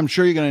I'm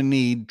sure you're going to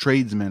need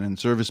tradesmen and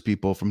service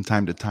people from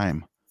time to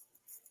time.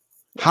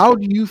 Yeah. How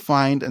do you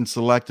find and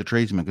select a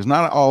tradesman? Because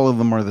not all of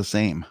them are the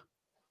same.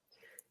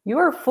 You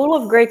are full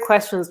of great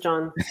questions,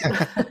 John.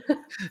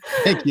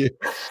 Thank you.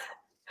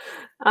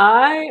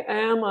 I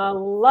am a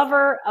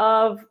lover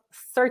of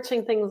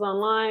searching things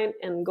online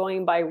and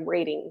going by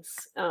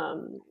ratings.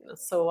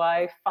 So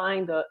I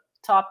find the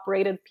top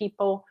rated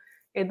people.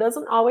 It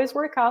doesn't always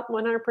work out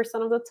 100%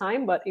 of the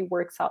time, but it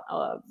works out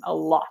a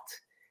lot.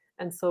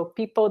 And so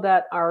people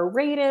that are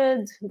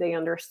rated, they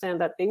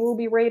understand that they will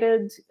be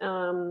rated.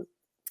 So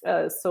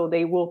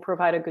they will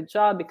provide a good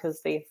job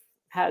because they've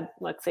had,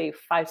 let's say,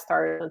 5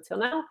 stars until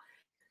now.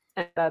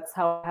 And that's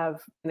how I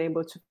have been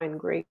able to find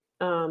great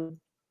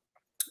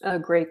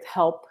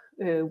help,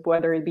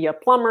 whether it be a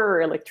plumber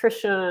or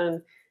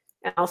electrician,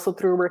 and also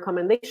through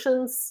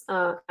recommendations,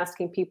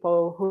 asking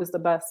people who is the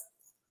best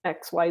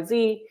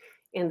XYZ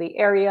in the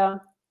area.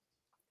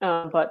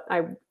 But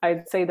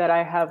I'd say that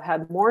I have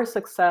had more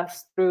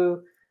success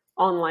through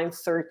online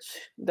search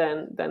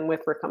than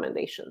with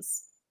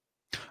recommendations.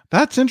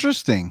 That's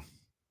interesting.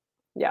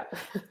 Yeah.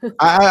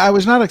 I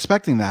was not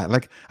expecting that.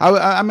 Like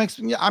I mean,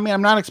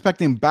 I'm not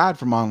expecting bad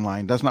from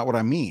online. That's not what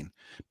I mean.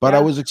 But I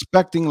Yeah. was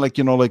expecting, like,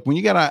 like when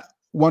you get a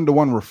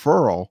one-to-one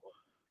referral,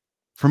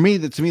 for me,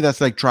 to me,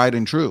 that's like tried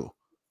and true.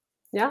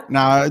 Yeah.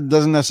 Now, it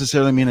doesn't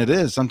necessarily mean it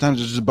is.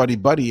 Sometimes it's just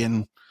buddy,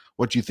 and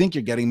what you think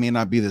you're getting may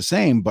not be the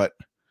same. But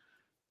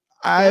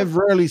I've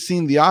rarely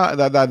seen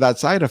that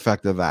side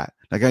effect of that.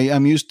 Like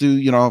I'm used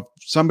to, if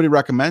somebody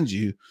recommends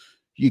you,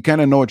 you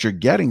kind of know what you're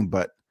getting.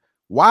 But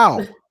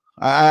wow,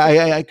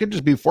 I could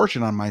just be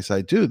fortunate on my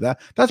side too.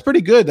 That's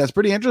pretty good. That's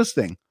pretty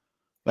interesting.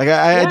 Like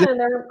I Yeah.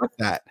 didn't And expect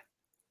that.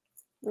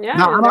 yeah,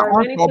 Now and there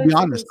are many I'll be things you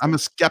honest. can I'm say. a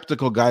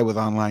skeptical guy with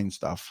online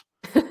stuff.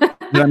 You know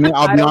what I mean?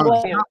 I'll I be don't honest.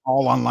 It's blame you. not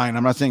all online.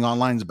 I'm not saying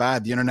online's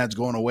bad. The internet's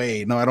going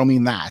away. No, I don't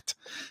mean that.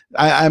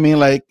 I mean,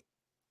 like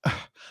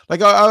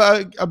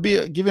I'll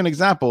give you an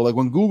example. Like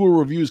when Google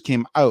reviews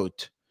came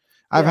out,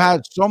 I've Yeah.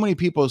 had so many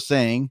people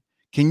saying,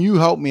 "Can you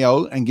help me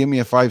out and give me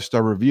a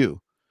 5-star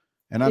review?"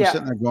 And I'm Yeah.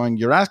 sitting there going,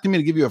 "You're asking me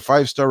to give you a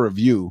 5-star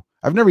review.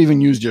 I've never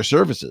even used your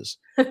services."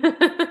 You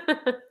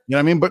know what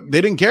I mean? But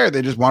they didn't care.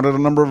 They just wanted a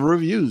number of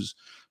reviews.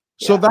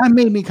 So Yeah. that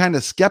made me kind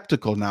of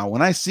skeptical now.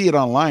 When I see it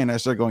online, I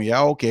start going,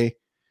 "Yeah, okay,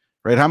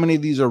 right? How many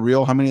of these are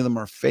real? How many of them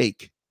are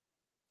fake?"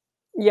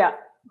 Yeah.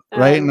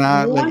 Right And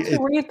now, you like want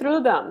to read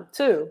through them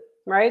too,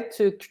 right?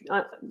 To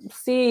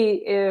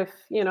see if,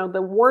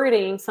 the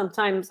wording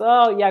sometimes,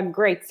 oh, yeah,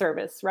 great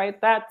service, right?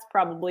 That's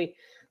probably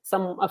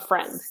a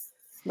friend.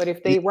 But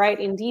if they write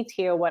in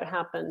detail what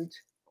happened,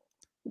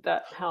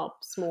 that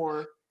helps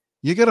more.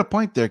 you get a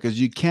point there, because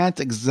you can't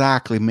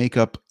exactly make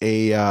up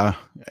a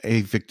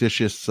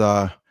fictitious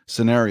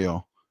scenario,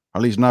 or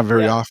at least not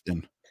very Yeah.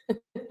 often.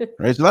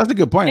 Right. So that's a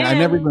good point. I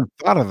never And even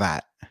thought of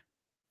that.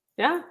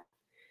 yeah.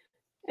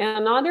 And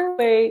another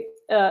way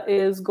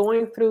is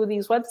going through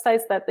these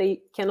websites that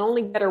they can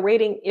only get a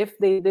rating if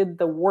they did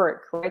the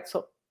work, right?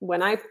 So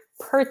when I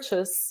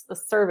purchase a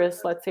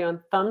service, let's say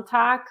on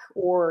Thumbtack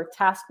or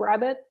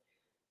TaskRabbit,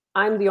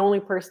 I'm the only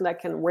person that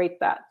can rate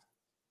that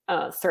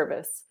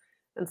service.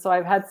 And so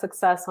I've had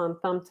success on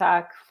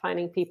Thumbtack,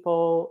 finding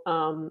people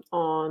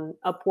on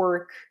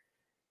Upwork,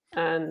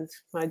 and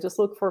I just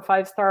look for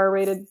 5-star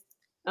rated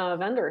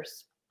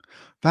vendors.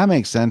 That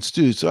makes sense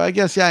too. So I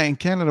guess, yeah, in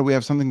Canada we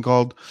have something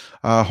called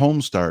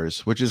Home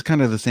Stars, which is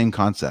kind of the same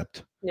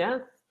concept, Yeah,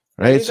 there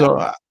right? you So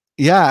go.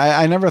 yeah,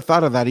 I never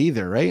thought of that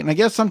either, right? And I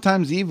guess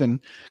sometimes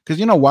even, because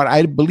you know what,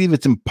 I believe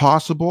it's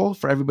impossible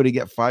for everybody to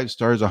get 5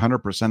 stars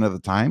 100% of the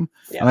time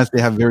Yeah. unless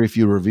they have very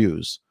few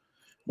reviews.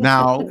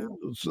 Now,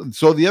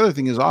 so the other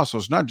thing is also,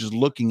 it's not just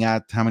looking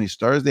at how many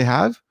stars they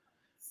have,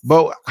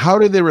 but how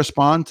do they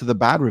respond to the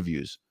bad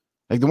reviews?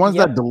 Like the ones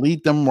that Yep.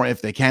 delete them, or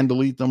if they can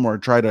delete them, or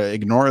try to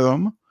ignore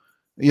them,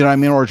 you know what I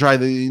mean? Or try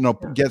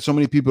to, get so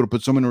many people to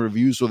put so many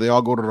reviews so they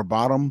all go to the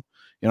bottom,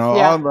 all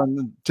Yeah.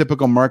 the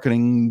typical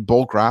marketing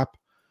bull crap.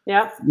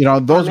 Yeah.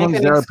 Or Those make ones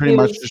an there are pretty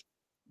much excuse. just,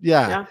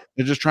 yeah, Yeah.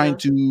 they're just Yeah. trying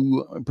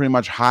to pretty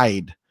much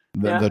hide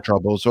the Yeah.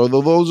 trouble. So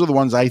those are the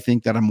ones I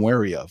think that I'm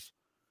wary of.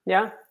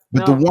 Yeah.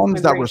 But the No,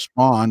 ones that agree.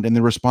 respond, and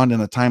they respond in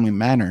a timely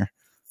manner,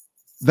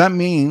 that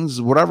means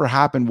whatever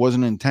happened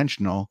wasn't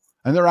intentional,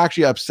 and they're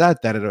actually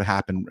upset that it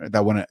happened,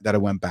 that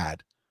it went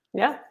bad.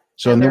 Yeah.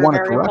 So, And and they they're want to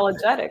very correct it.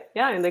 apologetic.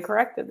 Yeah. And they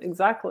correct it.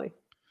 Exactly.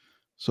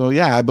 So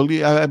yeah, I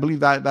believe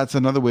that that's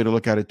another way to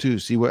look at it too.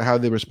 See how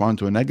they respond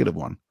to a negative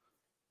one.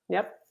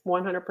 Yep.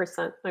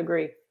 100%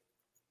 agree.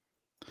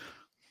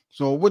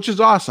 So, which is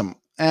awesome.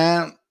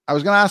 And I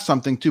was going to ask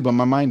something too, but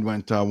my mind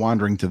went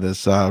wandering to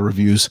this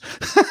reviews.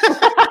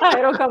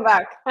 It'll come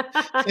back.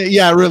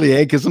 Yeah, really,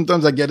 because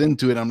sometimes I get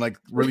into it. I'm like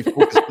really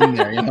focused in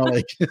there,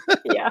 like.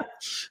 Yeah.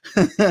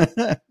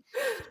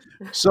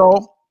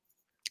 So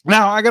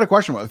now I got a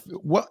question.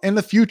 What in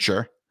the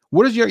future?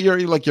 What is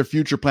your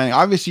future planning?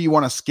 Obviously, you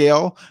want to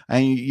scale,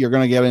 and you're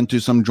going to get into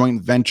some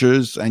joint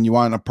ventures, and you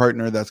want a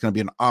partner that's going to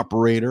be an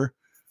operator,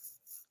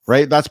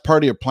 right? That's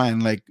part of your plan.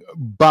 Like,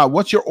 but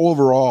what's your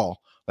overall?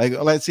 Like,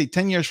 let's say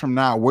 10 years from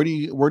now, where do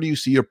you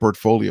see your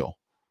portfolio?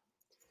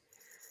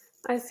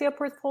 I see a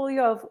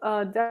portfolio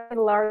of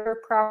definitely larger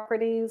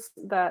properties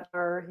that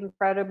are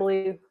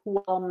incredibly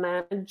well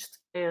managed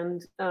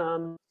and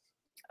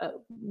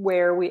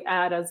where we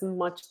add as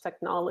much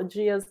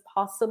technology as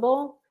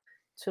possible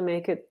to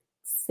make it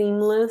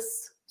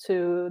seamless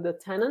to the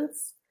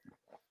tenants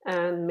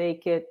and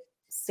make it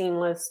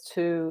seamless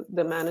to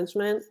the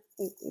management,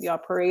 the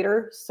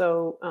operator.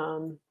 So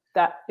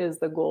that is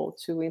the goal,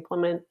 to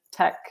implement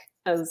tech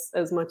as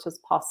much as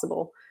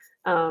possible.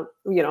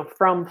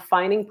 From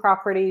finding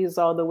properties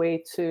all the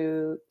way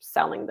to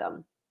selling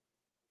them.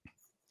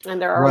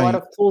 And there are a lot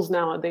Right. of tools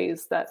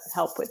nowadays that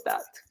help with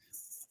that.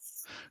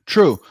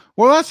 True.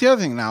 Well, that's the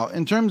other thing now.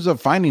 In terms of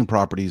finding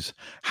properties,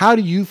 how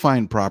do you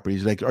find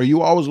properties? Like, are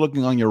you always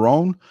looking on your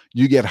own?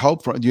 Do you get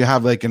help from? Do you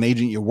have like an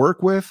agent you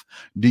work with?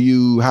 Do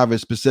you have a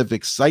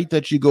specific site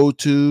that you go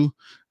to?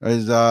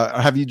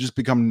 Have you just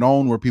become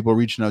known where people are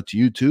reaching out to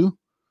you too?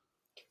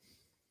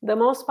 The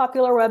most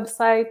popular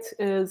website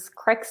is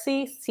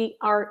Crexi,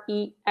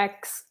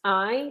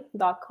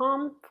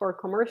 CREXI.com for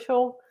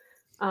commercial.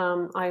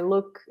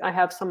 I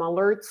have some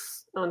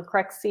alerts on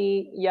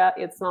Crexi. Yeah,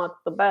 it's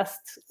not the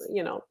best,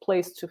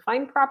 place to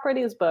find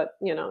properties, but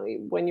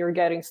when you're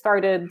getting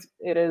started,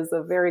 it is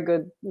a very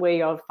good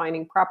way of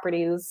finding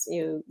properties.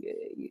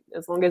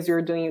 As long as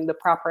you're doing the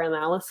proper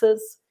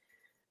analysis,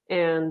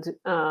 and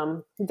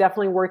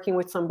definitely working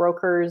with some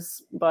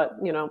brokers, but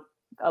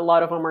a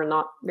lot of them are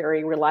not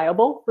very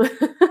reliable.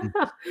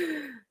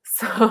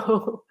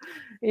 So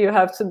you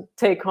have to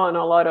take on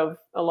a lot of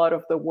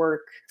the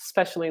work,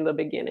 especially in the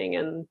beginning,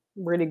 and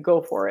really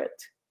go for it.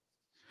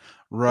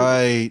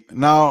 Right.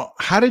 Now,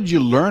 how did you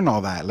learn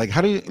all that? Like,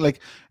 how do you like?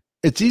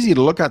 It's easy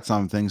to look at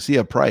something, see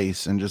a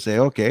price, and just say,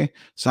 "Okay,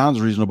 sounds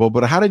reasonable."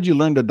 But how did you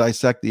learn to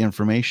dissect the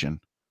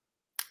information?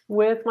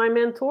 With my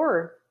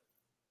mentor.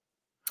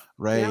 Yeah.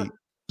 Right.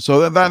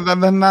 So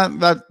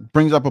that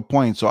brings up a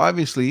point. So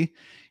obviously,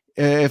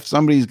 if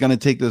somebody's going to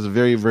take this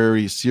very,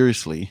 very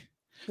seriously,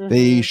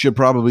 they Mm-hmm. should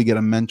probably get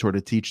a mentor to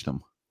teach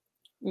them.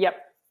 Yep.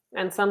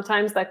 And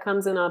sometimes that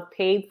comes in a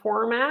paid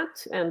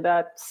format, and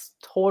that's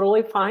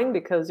totally fine,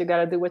 because you got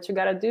to do what you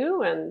got to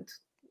do. And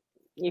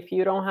if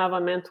you don't have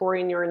a mentor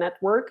in your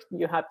network,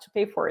 you have to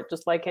pay for it,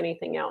 just like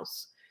anything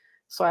else.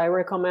 So I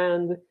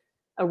recommend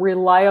a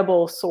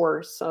reliable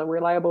source, a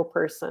reliable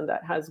person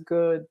that has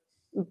good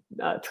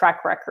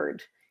track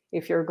record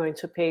if you're going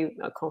to pay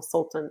a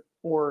consultant,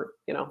 or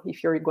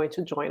if you're going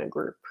to join a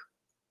group.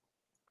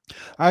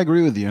 I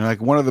agree with you.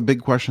 Like one of the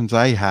big questions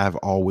I have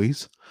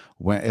always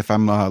when if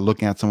I'm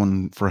looking at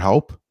someone for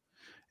help,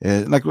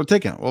 like we're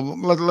taking. Well,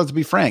 let's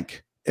be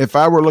frank. If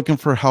I were looking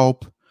for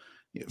help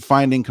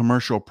finding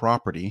commercial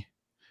property,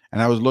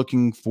 and I was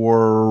looking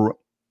for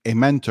a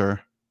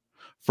mentor,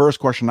 first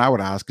question I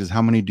would ask is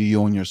how many do you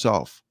own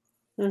yourself?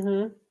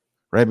 Mm-hmm.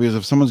 Right? Because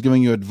if someone's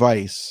giving you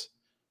advice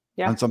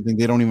Yeah. on something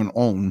they don't even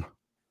own,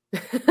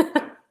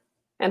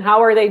 And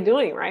how are they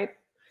doing, right?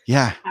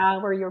 yeah, How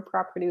are your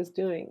properties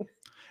doing?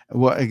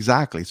 well,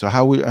 exactly. So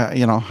how we,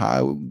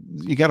 how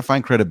you got to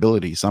find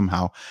credibility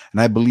somehow. And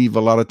I believe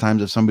a lot of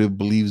times if somebody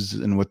believes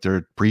in what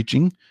they're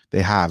preaching,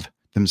 they have Yeah,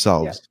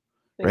 themselves,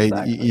 right?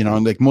 exactly.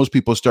 Like most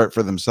people start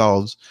for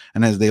themselves,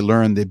 and as they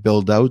learn, they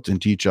build out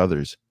and teach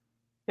others.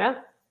 Yeah.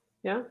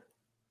 Yeah.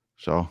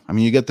 So, I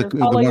mean, you get And the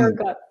follow your one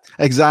gut.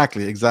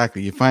 exactly.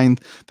 You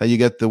find that you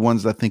get the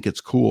ones that think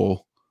it's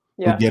cool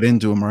who Yeah. get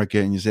into a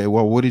market, and you say,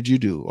 "Well, what did you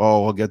do?"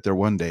 "Oh, I'll get there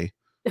one day."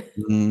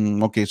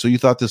 Okay, so you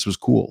thought this was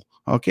cool.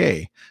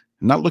 Okay,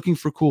 not looking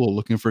for cool,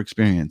 looking for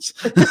experience.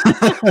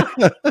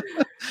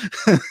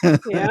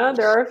 Yeah,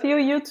 there are a few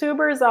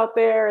YouTubers out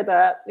there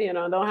that,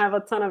 don't have a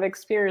ton of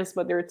experience,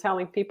 but they're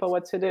telling people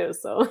what to do.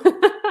 So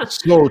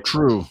So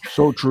true,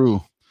 so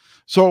true.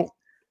 So,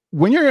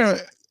 when you're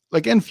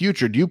like in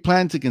future, do you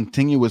plan to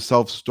continue with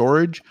self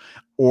storage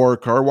or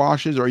car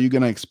washes, or are you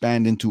going to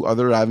expand into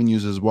other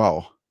avenues as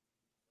well?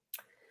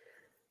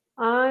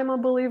 I'm a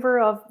believer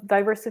of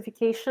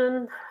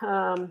diversification.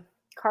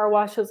 Car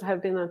washes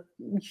have been a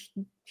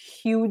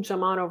huge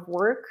amount of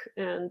work,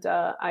 and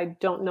I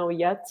don't know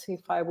yet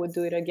if I would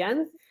do it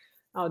again,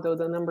 although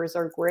the numbers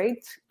are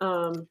great.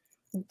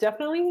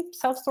 Definitely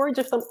self storage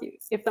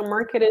if the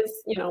market is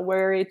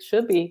where it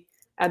should be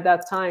at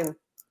that time.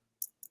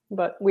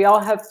 But we all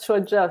have to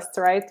adjust,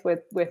 right?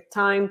 With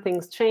time,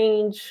 things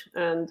change,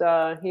 and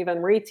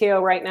even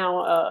retail right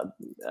now,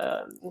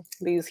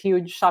 these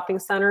huge shopping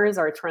centers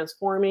are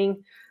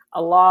transforming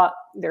a lot.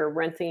 They're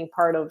renting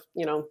part of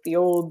the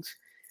old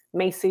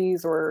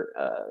Macy's or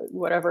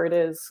whatever it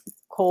is,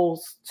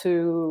 Kohl's,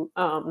 to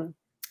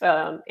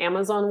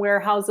Amazon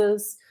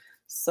warehouses.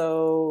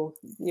 So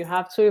you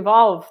have to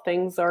evolve.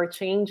 Things are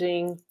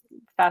changing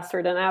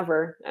faster than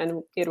ever,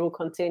 and it will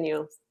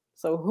continue.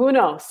 So who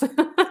knows?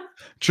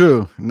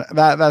 True.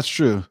 That's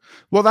true.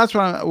 Well, that's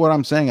what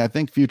I'm saying. I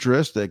think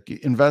futuristic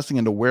investing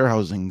into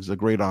warehousing is a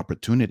great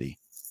opportunity,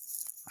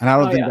 and I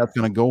don't Oh think yeah. that's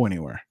going to go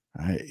anywhere.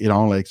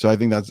 Like so. I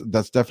think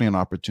that's definitely an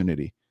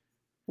opportunity.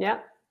 Yeah,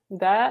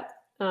 that.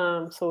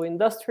 So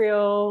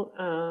industrial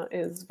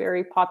is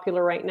very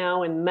popular right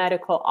now, and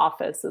medical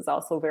office is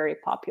also very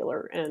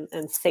popular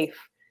and safe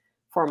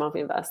form of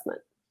investment.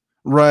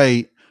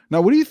 Right. Now,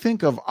 what do you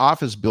think of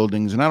office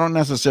buildings? And I don't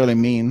necessarily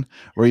mean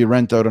where you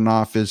rent out an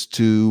office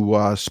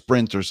to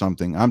Sprint or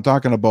something. I'm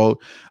talking about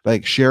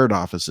like shared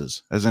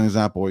offices, as an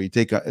example, where you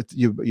take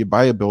you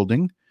buy a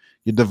building,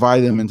 you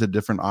divide them into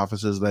different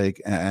offices,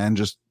 like and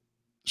just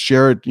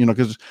share it.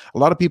 Because a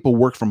lot of people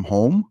work from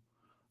home,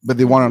 but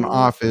they want an Hmm.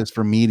 office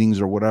for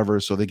meetings or whatever,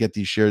 so they get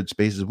these shared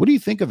spaces. What do you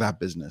think of that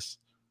business?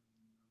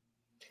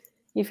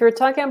 If you're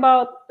talking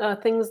about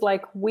things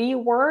like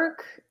WeWork,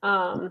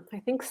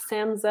 I think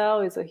Sam Zell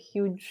is a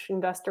huge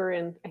investor,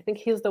 and I think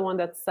he's the one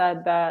that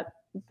said that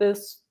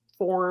this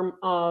form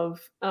of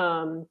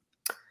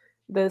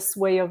this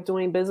way of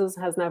doing business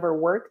has never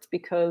worked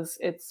because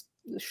it's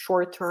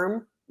short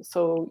term.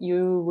 So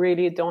you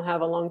really don't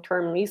have a long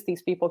term lease.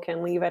 These people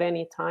can leave at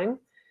any time.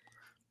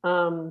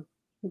 Um,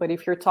 but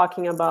if you're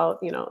talking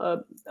about,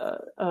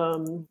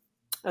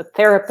 a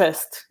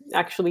therapist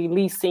actually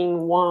leasing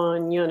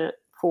one unit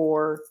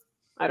for,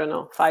 I don't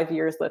know, 5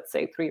 years, let's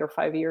say 3 or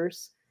 5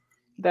 years,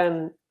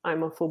 then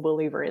I'm a full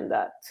believer in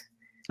that.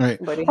 Right.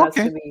 But it has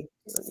Okay. to be,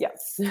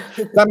 yes.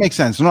 That makes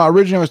sense. No,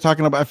 originally I was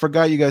talking about. I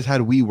forgot you guys had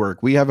WeWork.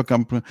 We have a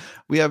company.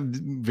 We have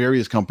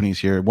various companies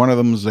here. One of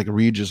them is like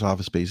Regis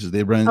office spaces.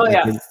 They rent. Oh, Like,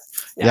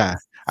 yes. Yeah. yeah.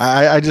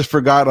 I just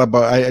forgot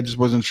about. I just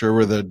wasn't sure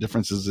where the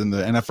differences in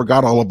the. And I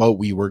forgot all about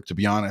WeWork, to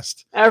be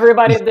honest.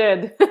 Everybody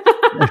did.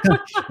 Well,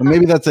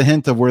 maybe that's a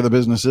hint of where the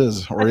business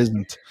is or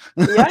isn't.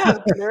 Yeah,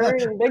 they're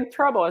in big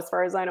trouble as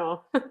far as I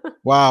know.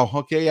 Wow.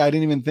 Okay. I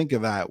didn't even think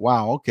of that.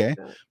 Wow. Okay.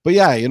 Yeah. But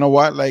yeah, you know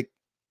what?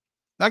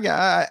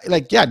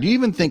 Yeah. Do you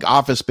even think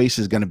office space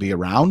is going to be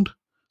around?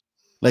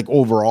 Like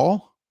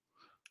overall?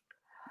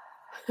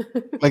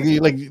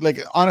 Like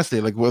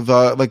honestly, like with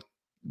like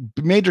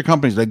major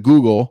companies like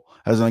Google,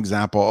 as an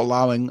example,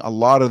 allowing a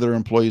lot of their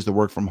employees to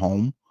work from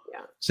home.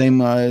 Yeah.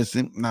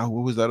 Now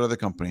what was that other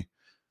company?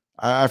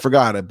 I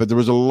forgot it, but there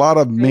was a lot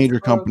of major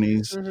Facebook,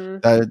 companies hmm,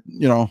 that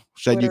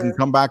said you can Twitter.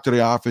 come back to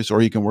the office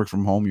or you can work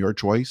from home, your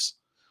choice.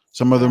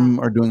 Some of Yeah. them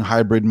are doing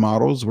hybrid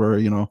models where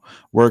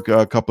work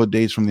a couple of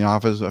days from the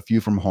office, a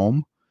few from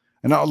home,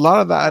 and a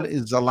lot of Yeah. that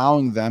is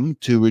allowing them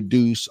to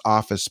reduce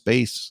office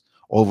space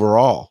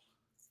overall.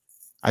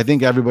 I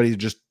think everybody's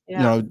just,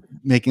 Yeah.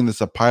 making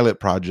this a pilot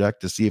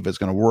project to see if it's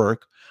going to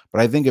work.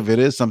 But I think if it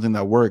is something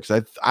that works,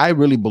 I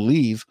really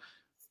believe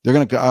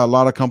a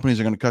lot of companies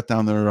are going to cut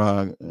down their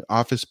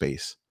office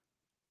space.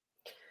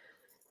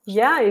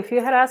 Yeah. If you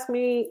had asked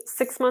me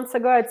 6 months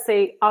ago, I'd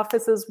say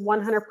office is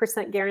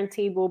 100%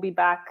 guaranteed we'll be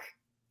back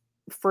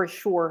for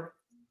sure.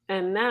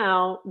 And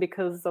now,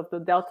 because of the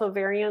Delta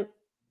variant,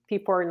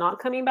 people are not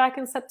coming back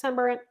in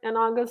September and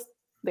August.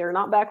 They're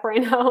not back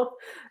right now.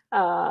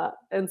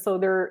 And so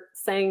they're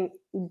saying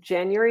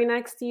January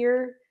next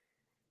year.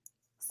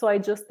 So I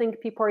just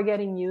think people are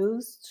getting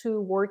used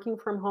to working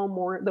from home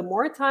more. The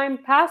more time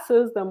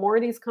passes, the more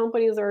these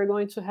companies are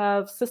going to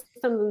have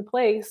systems in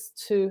place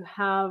to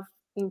have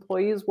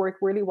employees work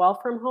really well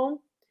from home.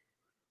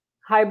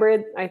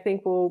 Hybrid, I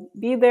think, will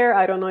be there.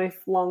 I don't know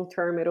if long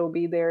term it'll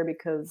be there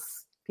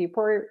because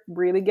people are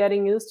really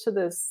getting used to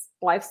this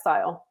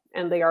lifestyle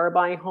and they are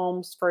buying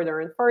homes further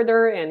and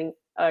further. And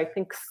I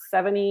think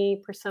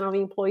 70% of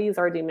employees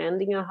are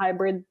demanding a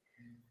hybrid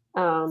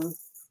um,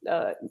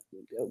 uh,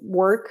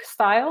 work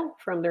style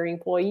from their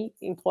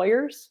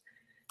employers.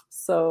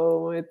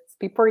 So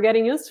people are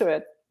getting used to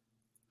it.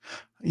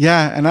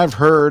 Yeah, and I've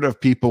heard of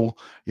people,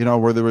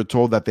 where they were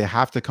told that they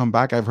have to come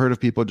back. I've heard of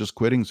people just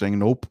quitting, saying,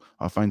 "Nope,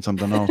 I'll find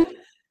something else."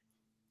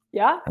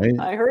 Yeah, Right?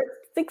 I heard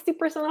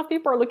 60% of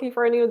people are looking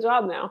for a new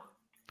job now.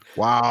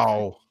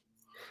 Wow,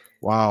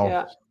 wow.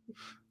 Yeah,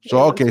 So they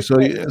want okay, to so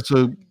quit.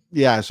 so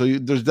yeah, so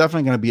there's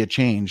definitely going to be a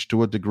change. To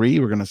what degree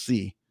we're going to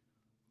see.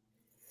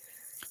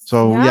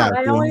 So Yeah, yeah,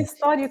 I always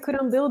thought you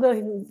couldn't build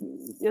an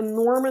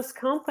enormous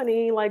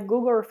company like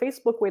Google or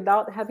Facebook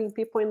without having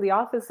people in the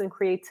office and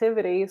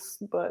creativities.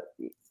 But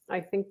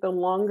I think the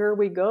longer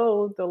we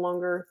go, the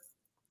longer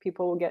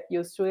people will get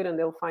used to it and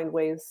they'll find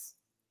ways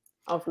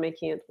of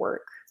making it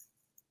work.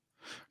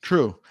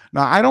 true.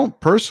 Now, I don't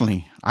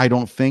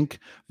think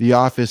the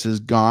office is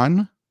gone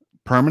Yeah.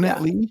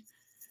 permanently,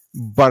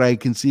 but I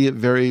can see it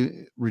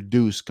very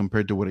reduced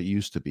compared to what it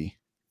used to be.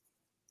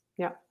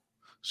 Yeah.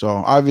 So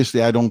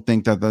obviously, I don't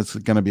think that that's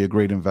going to be a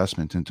great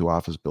investment into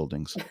office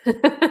buildings.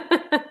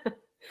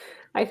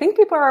 I think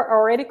people are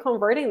already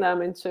converting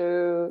them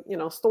into,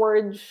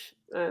 storage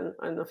and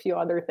a few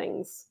other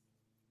things.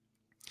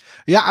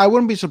 Yeah, I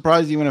wouldn't be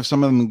surprised even if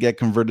some of them get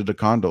converted to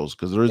condos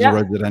because there is a Yeah,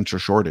 residential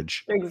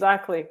shortage.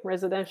 exactly.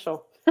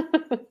 Residential.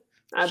 So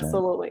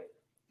Absolutely.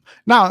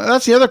 now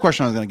that's the other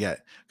question I was going to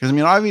get because I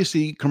mean,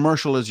 obviously,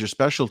 commercial is your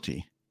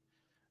specialty.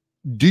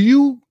 Do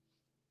you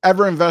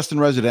ever invest in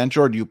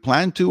residential, or do you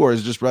plan to, or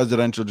is just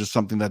residential just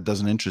something that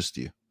doesn't interest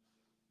you?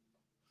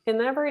 It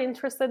never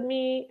interested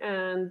me,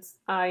 and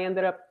I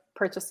ended up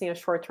purchasing a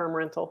short-term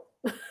rental.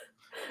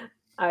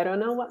 I don't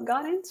know what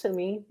got into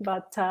me,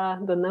 but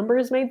the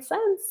numbers made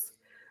sense,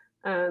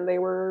 and they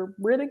were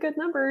really good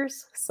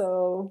numbers.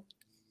 So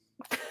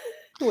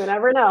we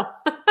never know.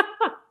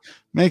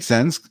 Makes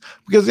sense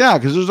because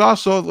there's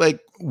also like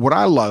what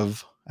I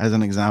love as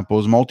an example,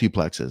 is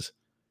multiplexes,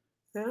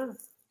 Yeah.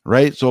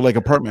 right? So like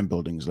apartment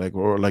buildings,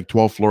 or like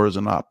 12 floors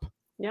and up,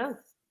 Yeah.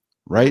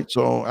 right?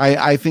 So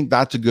I think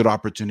that's a good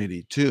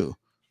opportunity too.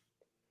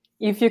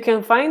 If you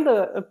can find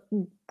a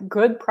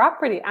good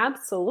property,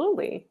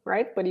 absolutely,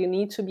 right? But you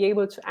need to be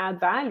able to add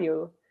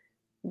value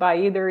by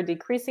either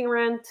increasing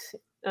rent,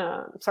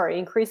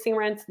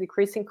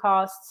 decreasing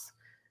costs,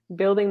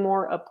 building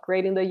more,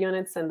 upgrading the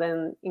units, and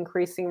then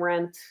increasing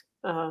rent.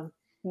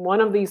 One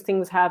of these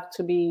things have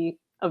to be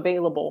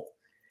available,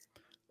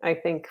 I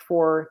think,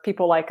 for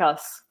people like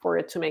us, for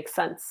it to make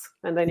sense.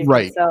 And then you can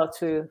Right. sell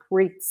to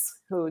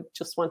REITs who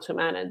just want to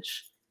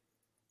manage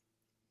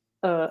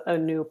a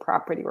new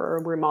property or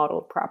a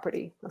remodeled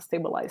property, a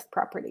stabilized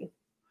property.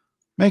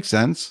 Makes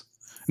sense.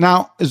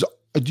 Now,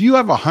 do you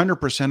have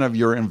 100% of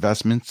your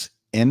investments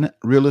in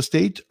real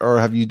estate, or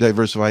have you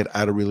diversified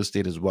out of real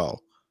estate as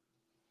well?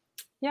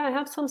 Yeah, I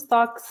have some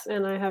stocks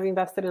and I have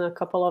invested in a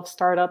couple of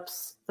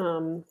startups.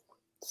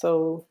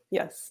 So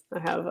yes, I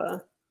have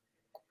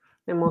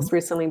and most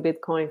recently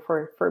Bitcoin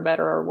for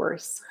better or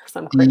worse,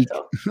 some Eek.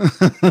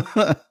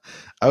 crypto.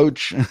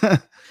 Ouch.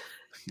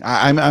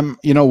 I'm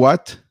you know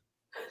what?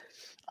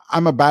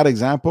 I'm a bad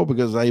example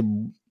because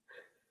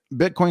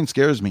Bitcoin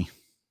scares me.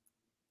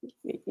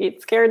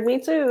 It scared me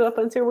too up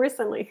until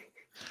recently.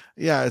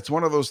 Yeah, it's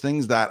one of those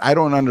things that I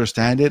don't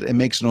understand it. It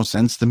makes no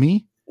sense to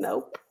me.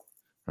 Nope.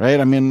 Right?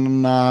 I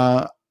mean,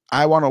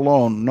 I want a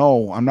loan.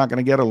 No, I'm not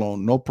going to get a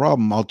loan. No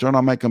problem. I'll turn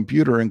on my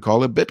computer and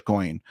call it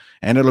Bitcoin,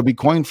 and it'll be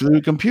coined through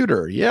the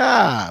computer.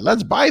 Yeah,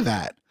 let's buy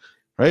that.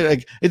 Right?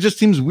 Like it just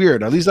seems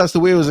weird. At least that's the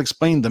way it was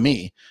explained to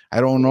me. I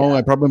don't know. Yeah.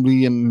 I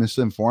probably am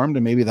misinformed,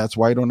 and maybe that's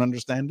why I don't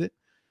understand it.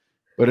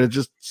 But it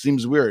just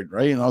seems weird,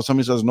 right?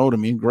 Somebody says no to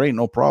me, great,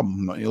 no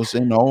problem. You'll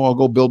say no, I'll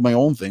go build my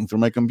own thing through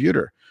my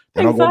computer.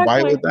 Then I'll go buy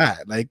it Exactly. with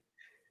that. Like,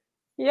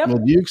 well,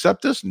 Yep. do you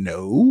accept this?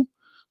 No.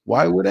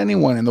 Why Yeah. would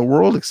anyone in the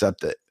world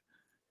accept it?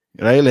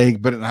 Right?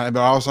 Like, but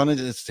all of a sudden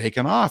it's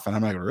taken off. And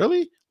I'm like,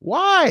 really?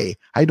 Why?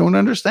 I don't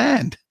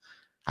understand.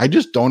 I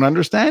just don't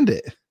understand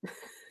it.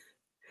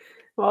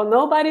 Well,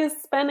 nobody's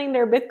spending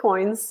their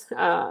Bitcoins.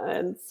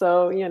 And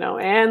so,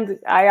 and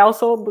I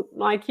also,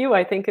 like you,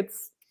 I think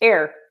it's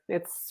air.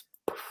 It's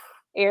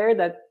air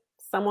that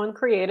someone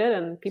created,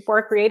 and people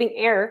are creating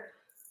air.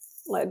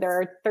 Like there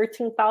are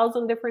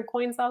 13,000 different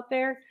coins out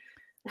there.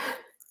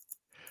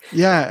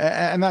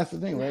 Yeah. And that's the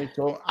thing, right?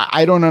 So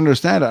I don't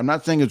understand it. I'm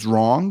not saying it's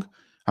wrong.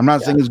 I'm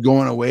not Yeah. saying it's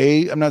going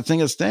away. I'm not saying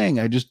it's staying.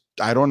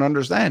 I don't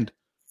understand.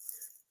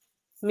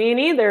 Me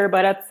neither.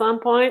 But at some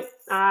point,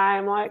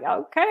 I'm like,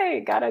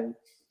 okay, gotta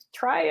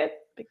try it,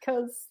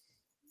 because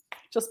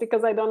just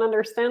because I don't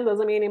understand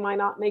doesn't mean it might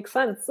not make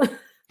sense.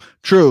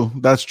 True.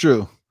 That's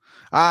true.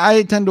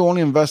 I tend to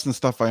only invest in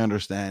stuff I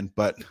understand,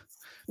 but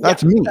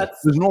that's Yeah, me.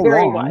 that's There's no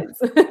very wrong.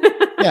 wise.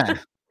 Yeah.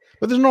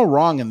 But there's no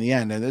wrong in the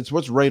end. And it's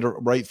what's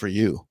right for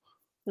you.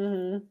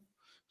 Mm-hmm.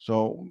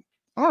 So,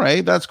 all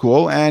right, that's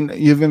cool. And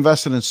you've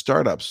invested in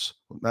startups.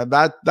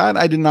 That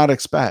I did not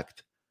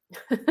expect.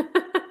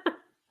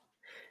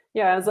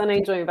 Yeah, as an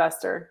angel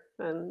investor,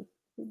 and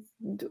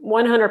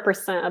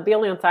 100%, a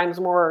billion times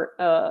more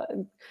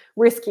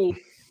risky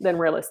than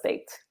real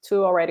estate.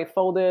 Two already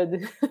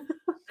folded,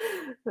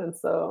 and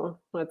so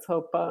let's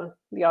hope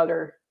the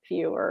other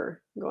few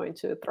are going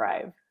to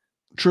thrive.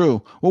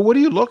 True. Well, what do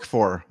you look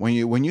for when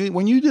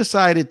you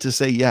decided to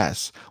say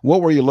yes?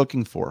 What were you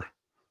looking for?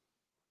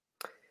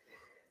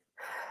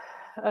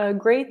 A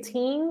great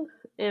team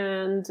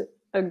and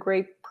a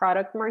great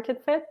product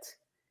market fit,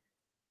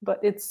 but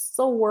it's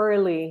so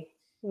early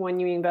when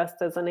you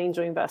invest as an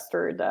angel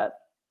investor that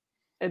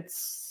it's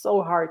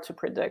so hard to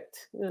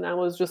predict. And I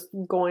was just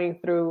going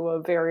through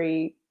a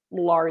very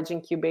large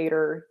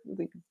incubator,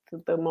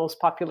 the most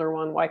popular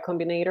one, Y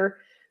Combinator.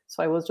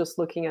 So I was just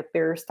looking at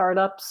their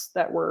startups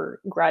that were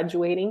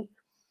graduating.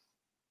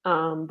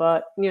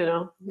 But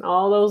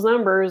all those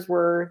numbers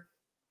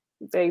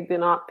they did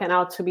not pan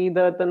out to be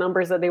the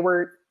numbers that they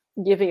were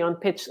giving on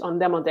pitch on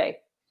demo day.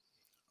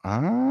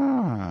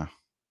 Ah,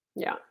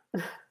 Yeah.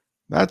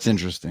 that's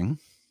interesting.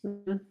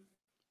 Mm-hmm.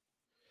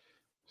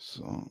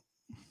 So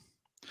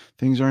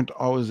things aren't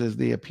always as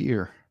they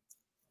appear.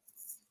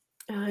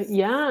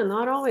 Yeah,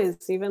 not always,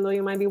 even though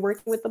you might be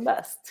working with the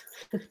best.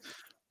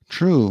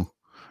 True.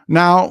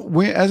 Now,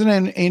 as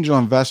an angel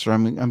investor,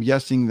 I'm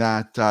guessing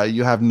that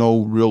you have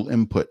no real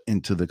input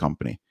into the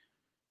company.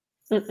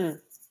 Mm-mm.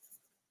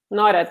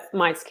 Not at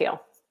my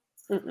scale.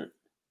 Mm-mm.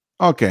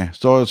 Okay,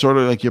 so it's sort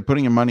of like you're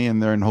putting your money in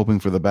there and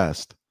hoping for the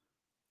best.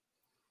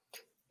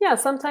 Yeah,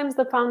 sometimes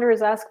the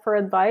founders ask for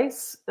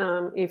advice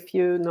if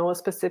you know a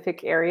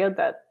specific area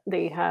that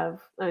they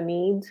have a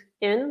need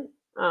in.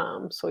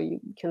 So you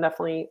can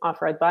definitely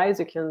offer advice.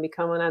 You can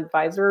become an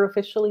advisor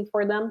officially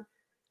for them.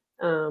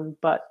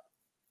 But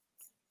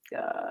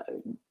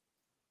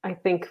I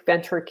think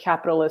venture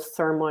capitalists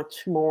are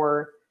much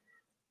more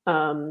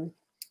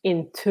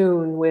in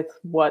tune with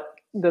what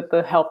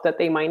the help that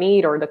they might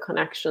need or the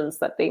connections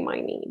that they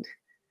might need.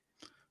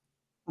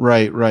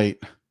 Right, right.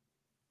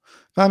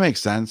 That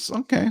makes sense.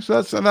 Okay,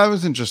 so that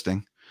was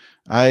interesting.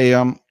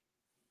 I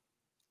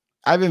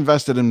I've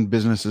invested in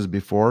businesses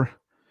before,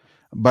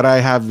 but I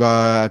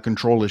have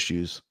control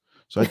issues,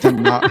 so I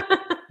tend not.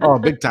 Oh,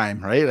 big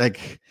time, right?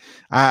 Like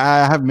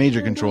I have major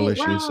You're doing control it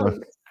issues, so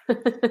wrong.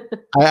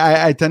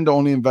 I tend to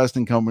only invest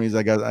in companies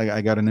I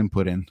got an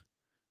input in.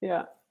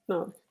 Yeah,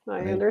 no, I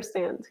Right.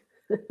 understand.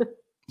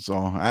 So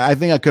I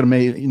think I could have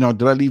made,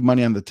 did I leave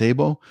money on the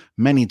table?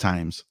 Many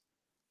times,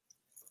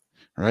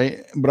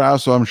 right? But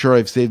I'm sure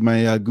I've saved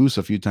my goose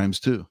a few times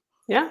too.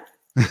 Yeah,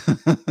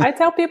 I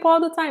tell people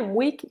all the time,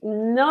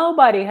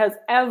 nobody has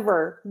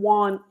ever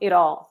won it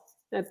all.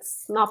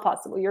 It's not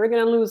possible. You're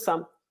going to lose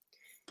some.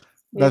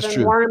 That's Even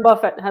true. Warren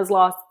Buffett has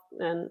lost,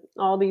 and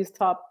all these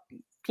top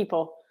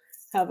people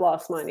have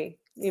lost money.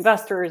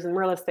 Investors in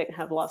real estate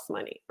have lost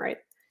money, right?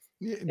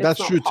 Yeah, It's that's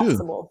not true too.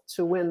 possible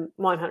to win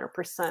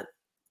 100%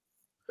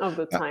 of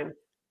the Uh, time.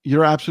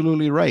 You're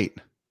absolutely right.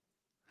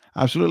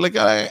 Absolutely.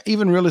 Like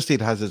even real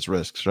estate has its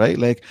risks, right?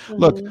 Like,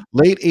 look, Hmm.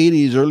 late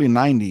 80s, early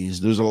 90s,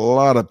 there's a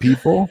lot of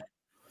people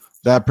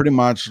that pretty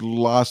much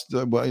lost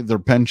their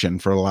pension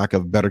for lack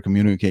of better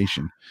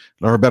communication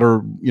or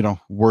better,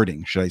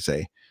 wording, should I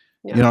say.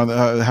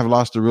 Yeah, Have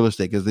lost the real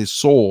estate because they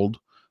sold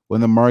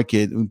when the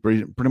market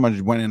pretty much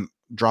went in,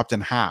 dropped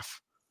in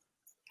half.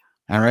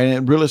 All right.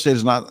 And real estate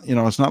is not,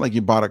 it's not like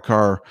you bought a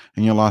car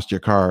and you lost your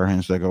car and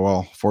it's like, oh,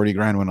 well, 40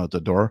 grand went out the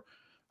door.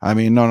 I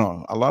mean,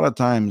 no. A lot of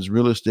times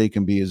real estate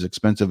can be as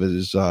expensive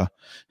as,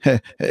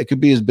 it could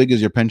be as big as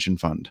your pension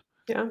fund.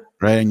 yeah,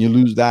 Right. And you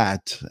lose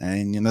that.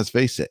 And let's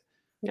face it,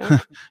 yeah,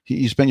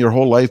 you spent your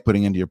whole life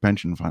putting into your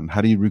pension fund.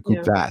 How do you recoup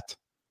yeah, that?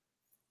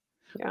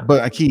 yeah.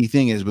 But a key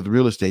thing is with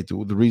real estate, the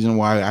reason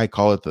why I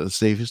call it the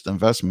safest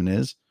investment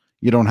is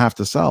you don't have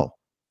to sell.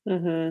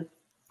 Hmm.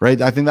 Right.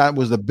 I think that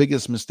was the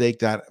biggest mistake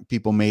that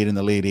people made in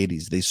the late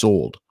 80s. They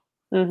sold.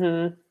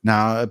 Hmm.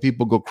 Now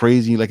people go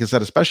crazy, like I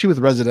said, especially with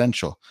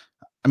residential.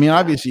 I mean, Yeah,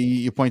 obviously,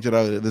 you pointed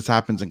out that this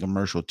happens in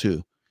commercial too,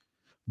 yeah,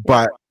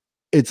 but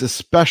it's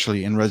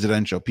especially in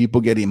residential.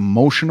 People get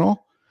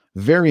emotional,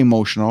 very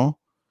emotional,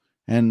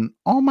 and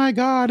oh my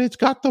God, it's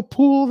got the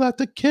pool that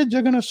the kids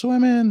are gonna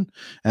swim in,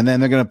 and then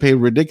they're gonna pay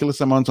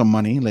ridiculous amounts of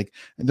money. Like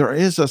there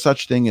is a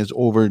such thing as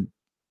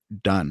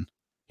overdone,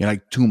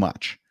 like too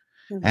much.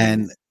 hmm,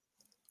 And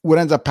what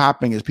ends up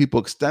happening is people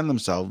extend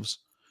themselves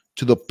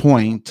to the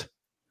point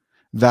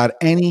that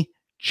any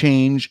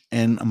change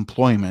in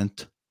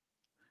employment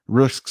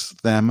risks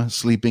them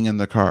sleeping in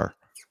the car.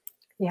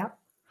 yeah,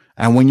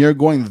 And when you're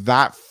going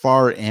that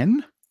far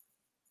in,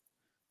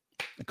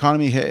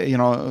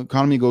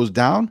 economy goes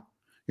down.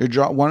 Your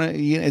job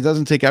it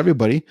doesn't take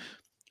everybody.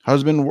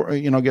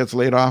 Husband, gets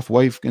laid off.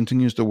 Wife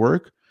continues to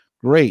work.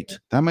 Great,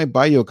 that might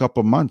buy you a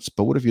couple of months.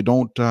 But what if you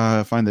don't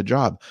find the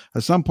job?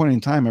 At some point in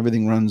time,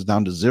 everything runs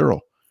down to zero.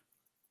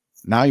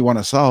 Now you want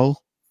to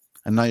sell,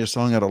 and now you're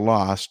selling at a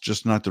loss,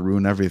 just not to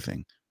ruin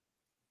everything.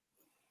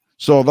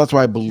 So that's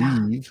why I yeah.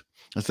 believe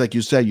it's like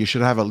you said, you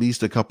should have at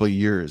least a couple of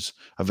years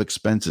of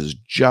expenses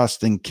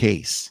just in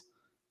case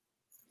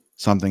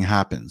something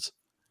happens.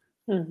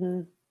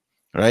 Hmm.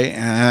 Right.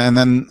 And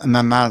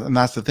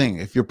that's the thing.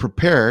 If you're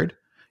prepared,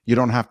 you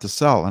don't have to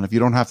sell. And if you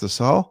don't have to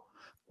sell,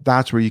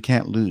 that's where you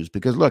can't lose.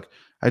 Because look,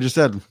 I just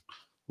said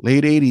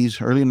late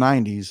 80s, early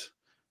 90s,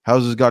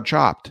 houses got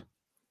chopped.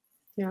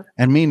 Yeah.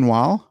 And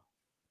meanwhile,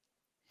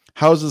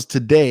 houses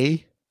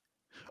today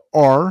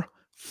are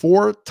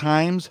 4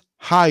 times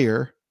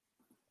higher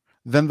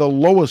than the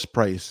lowest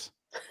price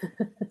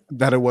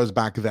that it was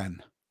back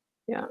then.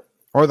 Yeah.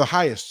 Or the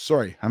highest.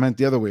 Sorry, I meant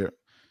the other way.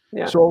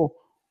 Yeah. So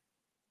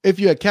if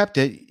you had kept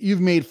it,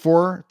 you've made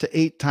 4 to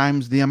 8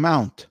 times the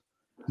amount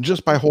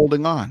just by Hmm.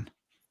 holding on.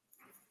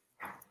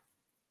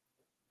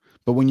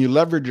 But when you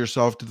leverage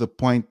yourself to the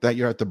point that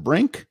you're at the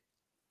brink,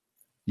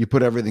 you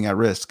put everything at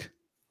risk.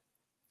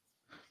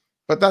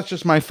 But that's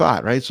just my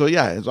thought, right? So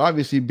yeah, it's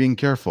obviously being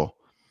careful.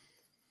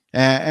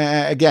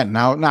 Again,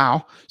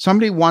 now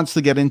somebody wants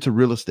to get into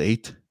real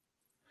estate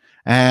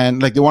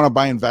and like they want to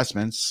buy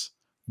investments,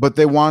 but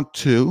they want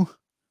to,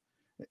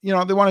 they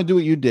want to do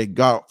what you did,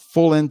 got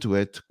full into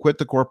it, quit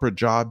the corporate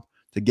job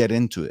to get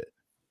into it.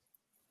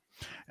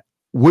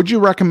 Would you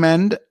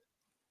recommend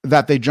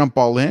that they jump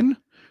all in,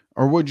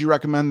 or would you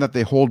recommend that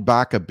they hold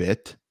back a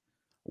bit,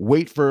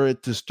 wait for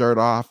it to start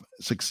off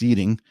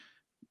succeeding,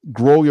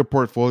 grow your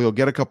portfolio,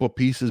 get a couple of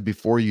pieces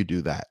before you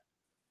do that?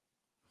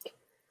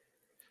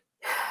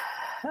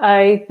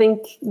 I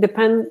think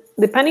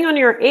depending on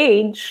your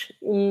age,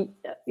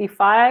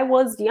 if I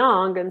was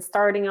young and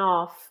starting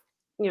off,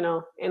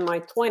 in my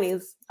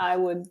 20s, I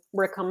would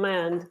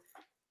recommend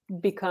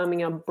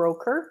becoming a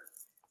broker,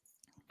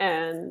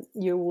 and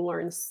you will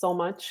learn so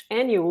much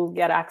and you will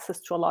get access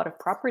to a lot of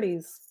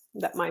properties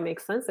that might make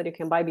sense that you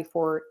can buy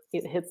before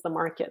it hits the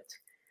market.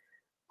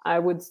 I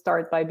would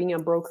start by being a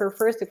broker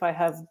first if I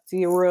have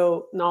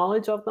zero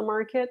knowledge of the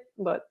market.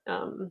 But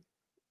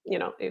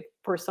if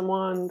for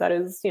someone that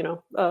is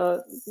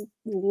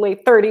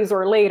late 30s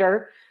or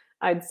later,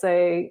 I'd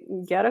say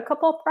get a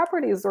couple of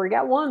properties or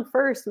get one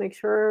first. Make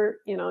sure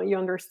you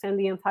understand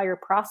the entire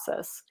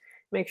process.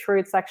 Make sure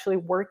it's actually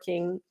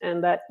working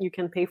and that you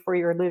can pay for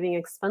your living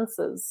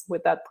expenses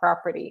with that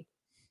property.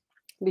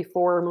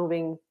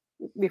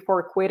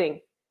 before quitting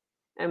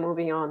and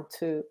moving on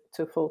to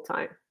full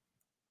time.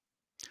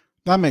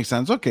 That makes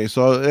sense. Okay,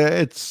 so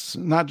it's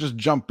not just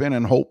jump in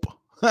and hope.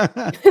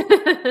 I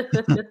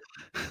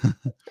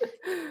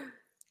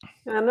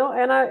know,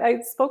 and I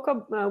spoke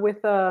up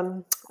with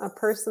a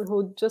person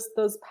who just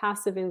does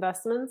passive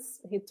investments.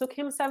 He took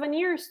him 7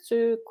 years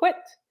to quit,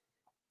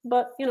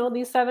 but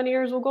these 7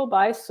 years will go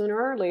by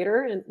sooner or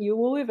later, and you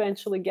will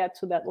eventually get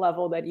to that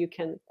level that you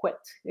can quit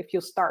if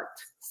you start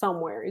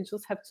somewhere. You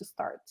just have to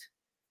start.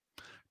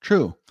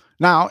 True.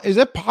 Now, is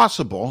it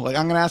possible? Like,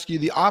 I'm going to ask you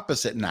the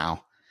opposite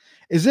now.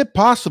 Is it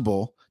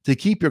possible to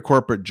keep your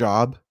corporate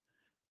job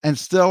and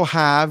still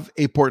have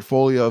a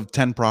portfolio of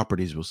 10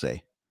 properties, we'll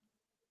say?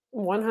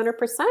 100%.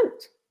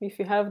 If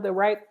you have the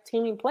right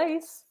team in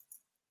place.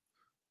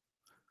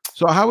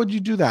 So how would you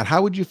do that?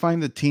 How would you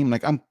find the team?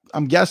 Like,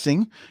 I'm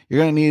guessing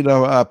you're going to need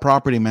a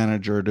property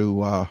manager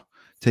to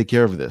take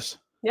care of this.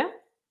 Yeah.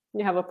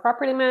 You have a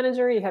property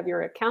manager, you have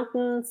your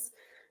accountants,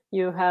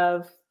 you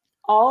have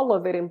all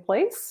of it in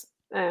place,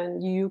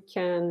 and you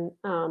can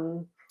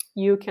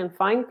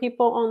find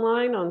people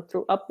online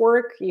through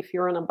Upwork if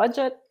you're on a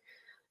budget,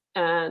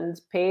 and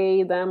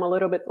pay them a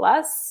little bit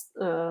less.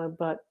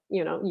 But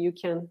you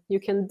can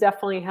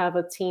definitely have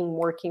a team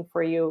working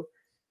for you,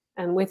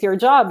 and with your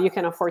job, you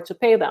can afford to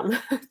pay them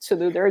to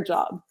do their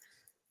job.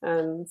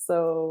 And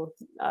so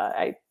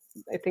I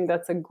think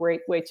that's a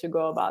great way to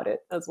go about it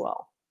as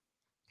well.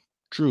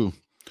 True.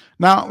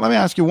 Now, let me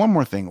ask you one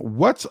more thing.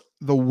 What's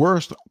the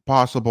worst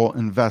possible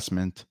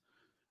investment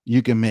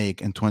you can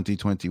make in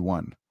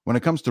 2021 when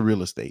it comes to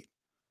real estate?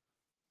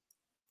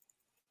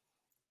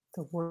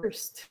 The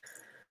worst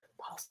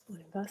possible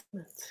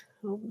investment?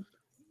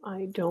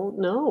 I don't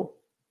know.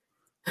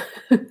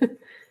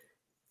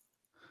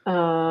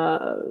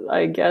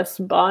 I guess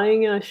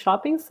buying a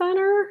shopping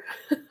center.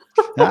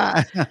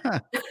 I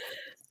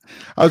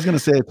was going to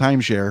say a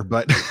timeshare,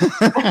 but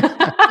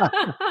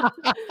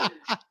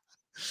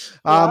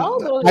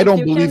I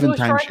don't believe in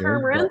timeshare.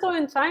 Short-term rental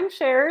and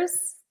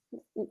timeshares,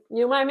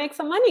 you might make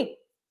some money.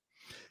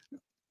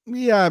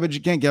 Yeah, but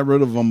you can't get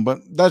rid of them. But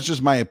that's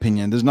just my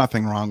opinion. There's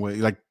nothing wrong with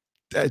it. Like,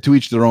 to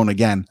each their own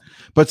again.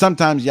 But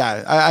sometimes,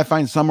 yeah, I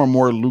find some are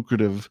more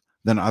lucrative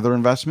than other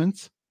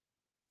investments.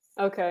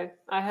 Okay,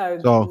 I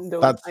know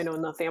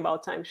nothing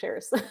about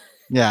timeshares.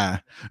 Yeah,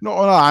 no,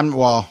 I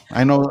know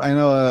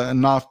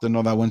enough to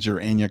know that once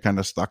you're in, you're kind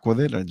of stuck with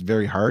it. It's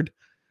very hard.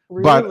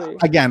 Really?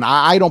 But again,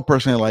 I don't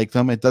personally like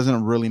them. It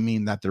doesn't really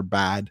mean that they're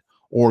bad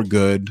or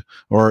good,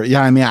 or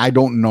I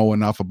don't know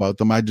enough about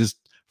them.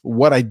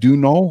 What I do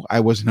know,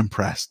 I wasn't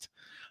impressed.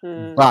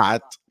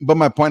 But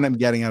my point I'm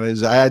getting at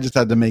is I just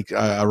had to make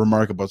a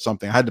remark about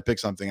something. I had to pick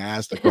something. I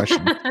asked the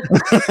question.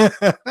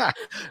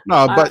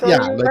 No, but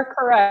yeah, you're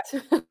correct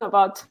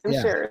about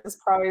timeshares. It's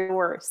probably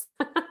worse.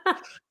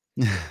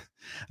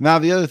 Now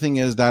the other thing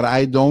is that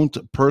I don't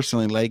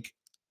personally like.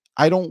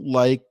 I don't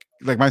like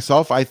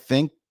myself. I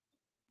think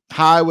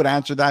how I would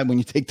answer that when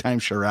you take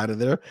timeshare out of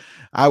there,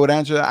 I would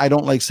answer that I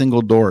don't like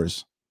single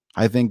doors.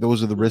 I think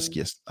those are the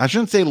riskiest. I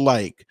shouldn't say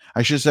like.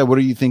 I should say, what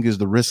do you think is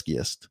the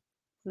riskiest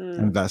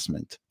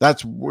investment?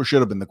 That's what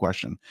should have been the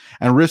question.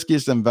 And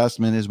riskiest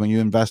investment is when you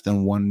invest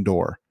in one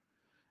door.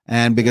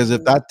 And because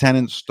if that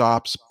tenant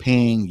stops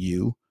paying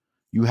you,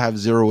 you have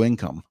zero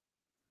income.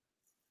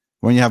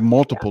 When you have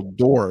multiple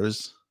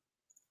doors,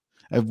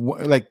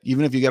 even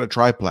if you get a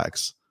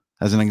triplex,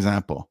 as an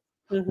example,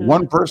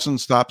 one person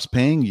stops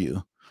paying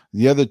you,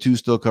 the other two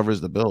still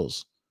covers the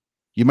bills.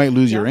 You might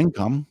lose your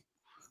income,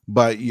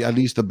 but at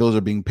least the bills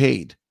are being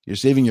paid. You're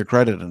saving your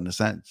credit in a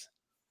sense.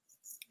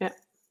 Yeah.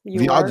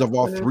 The odds of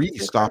all three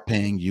stop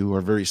paying you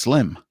are very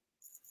slim.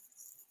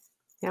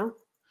 Yeah.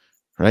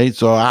 Right.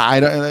 So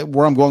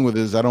where I'm going with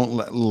this, I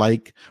don't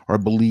like or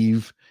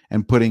believe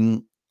in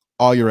putting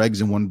all your eggs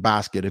in one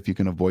basket if you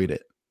can avoid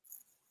it.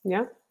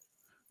 Yeah.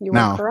 You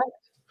are correct.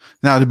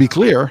 Now, to be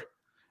clear,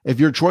 if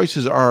your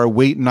choices are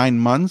wait 9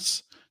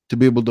 months to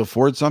be able to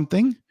afford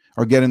something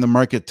or get in the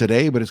market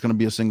today, but it's going to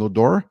be a single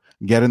door,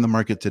 get in the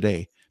market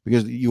today,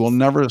 because you will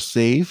never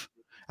save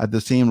at the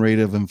same rate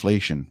of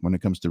inflation when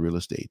it comes to real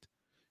estate.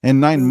 In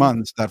 9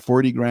 months, that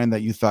 40 grand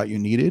that you thought you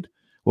needed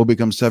will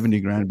become 70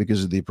 grand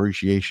because of the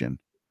appreciation.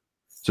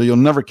 So you'll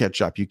never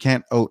catch up. You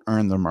can't out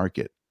earn the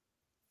market.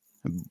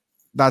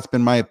 That's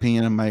been my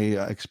opinion and my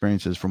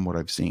experiences from what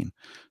I've seen.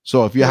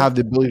 So if you have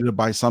the ability to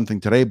buy something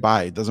today,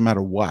 buy it. Doesn't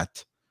matter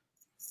what.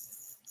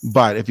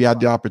 But if you had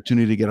the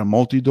opportunity to get a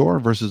multi-door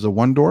versus a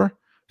one door,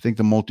 I think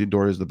the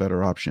multi-door is the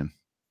better option.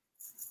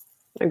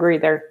 Agree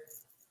there.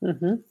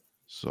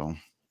 So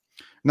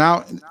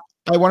now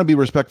I want to be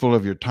respectful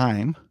of your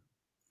time.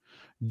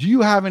 Do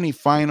you have any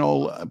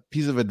final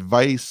piece of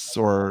advice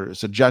or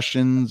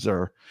suggestions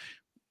or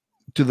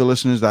to the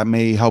listeners that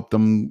may help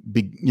them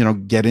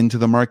get into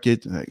the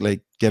market,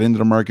 like get into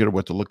the market, or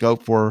what to look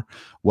out for,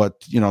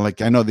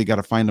 I know they got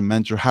to find a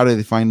mentor. How do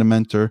they find a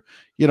mentor?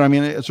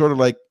 It's sort of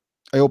like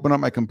I open up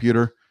my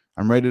computer,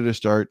 I'm ready to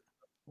start.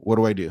 What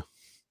do I do?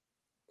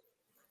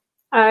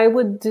 I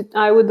would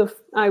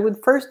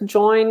first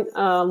join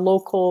a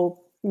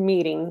local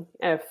meeting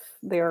if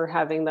they're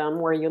having them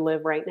where you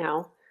live right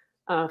now,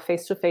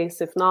 face to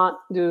face. If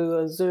not, do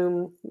a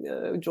Zoom,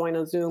 join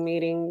a Zoom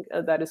meeting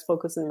that is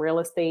focused in real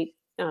estate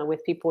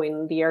with people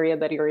in the area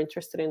that you're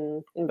interested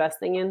in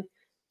investing in.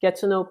 Get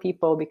to know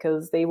people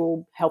because they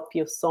will help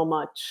you so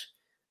much.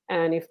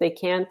 And if they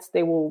can't,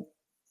 they will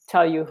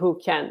tell you who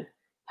can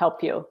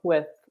help you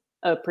with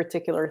a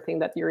particular thing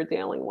that you're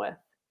dealing with.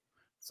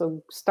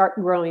 So start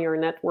growing your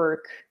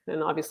network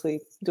and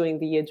obviously doing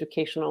the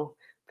educational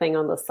thing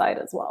on the side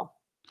as well.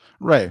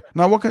 Right.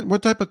 Now,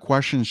 what type of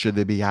questions should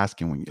they be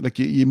asking when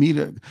you meet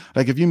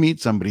like if you meet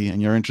somebody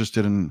and you're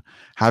interested in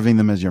having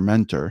them as your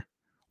mentor,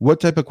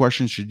 what type of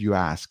questions should you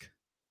ask?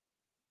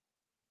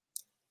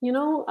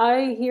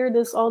 I hear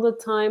this all the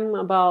time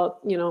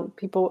about,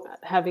 people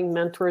having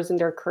mentors in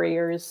their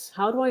careers.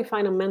 How do I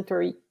find a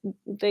mentor?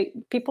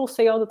 People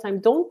say all the time,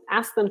 don't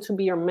ask them to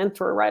be your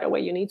mentor right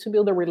away. You need to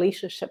build a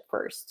relationship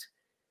first.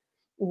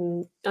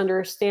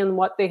 Understand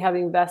what they have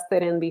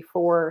invested in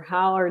before.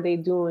 How are they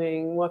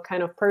doing? What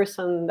kind of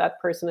person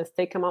that person is?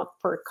 Take them out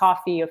for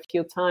coffee a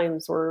few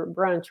times or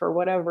brunch or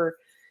whatever.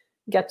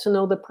 Get to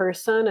know the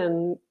person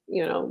and,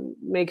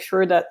 make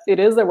sure that it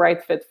is the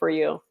right fit for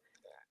you.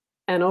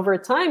 And over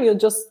time, you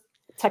just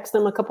text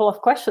them a couple of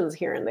questions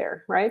here and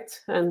there, right?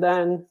 And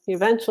then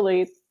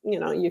eventually,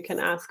 you can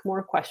ask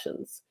more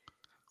questions.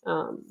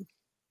 And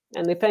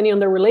depending on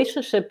the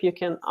relationship, you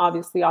can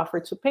obviously offer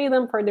to pay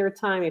them for their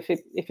time if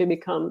it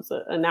becomes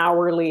an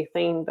hourly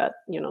thing that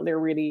they're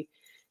really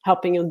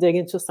helping you dig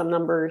into some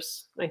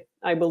numbers.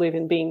 I believe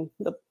in being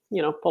the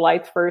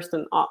polite first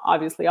and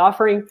obviously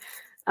offering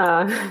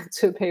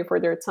to pay for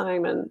their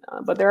time. And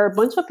but there are a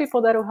bunch of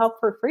people that will help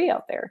for free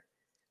out there.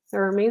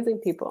 There are amazing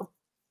people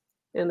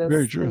in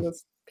Very this true.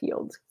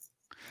 field.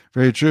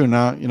 Very true.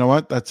 Now, you know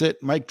what? That's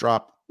it. Mic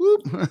drop.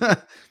 Whoop.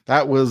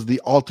 That was the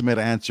ultimate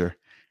answer.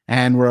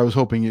 And where I was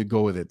hoping you'd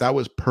go with it. That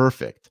was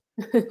perfect.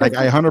 Like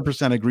I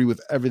 100% agree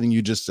with everything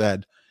you just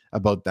said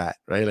about that,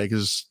 right? Like,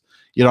 cause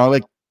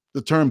like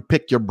the term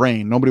pick your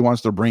brain. Nobody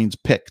wants their brains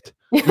picked.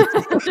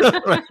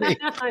 Exactly.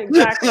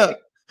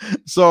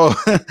 So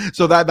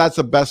that's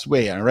the best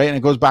way, right? And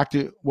it goes back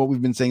to what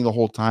we've been saying the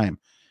whole time.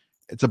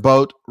 It's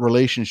about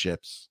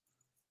relationships,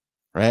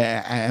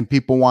 right? And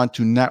people want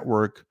to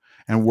network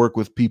and work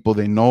with people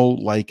they know,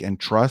 like, and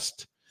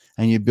trust.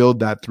 And you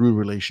build that through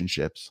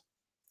relationships.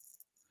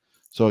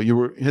 So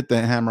you hit the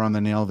hammer on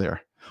the nail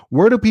there.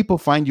 Where do people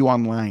find you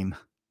online?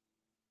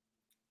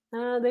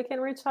 They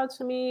can reach out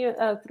to me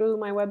through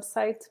my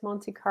website,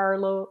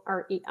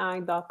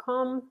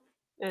 montecarlorei.com.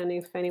 And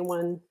if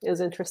anyone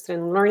is interested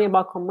in learning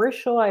about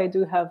commercial, I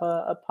do have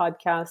a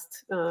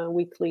podcast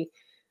weekly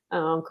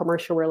on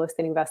commercial real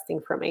estate investing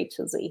from A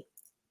to Z.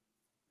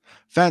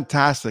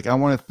 Fantastic. I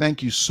want to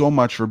thank you so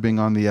much for being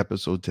on the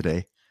episode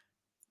today.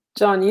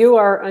 John, you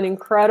are an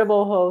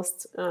incredible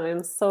host.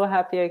 I'm so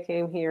happy I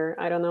came here.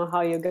 I don't know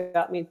how you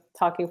got me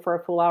talking for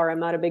a full hour. I'm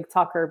not a big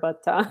talker,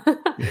 but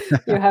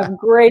you have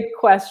great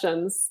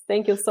questions.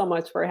 Thank you so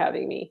much for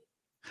having me.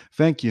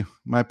 Thank you.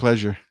 My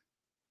pleasure.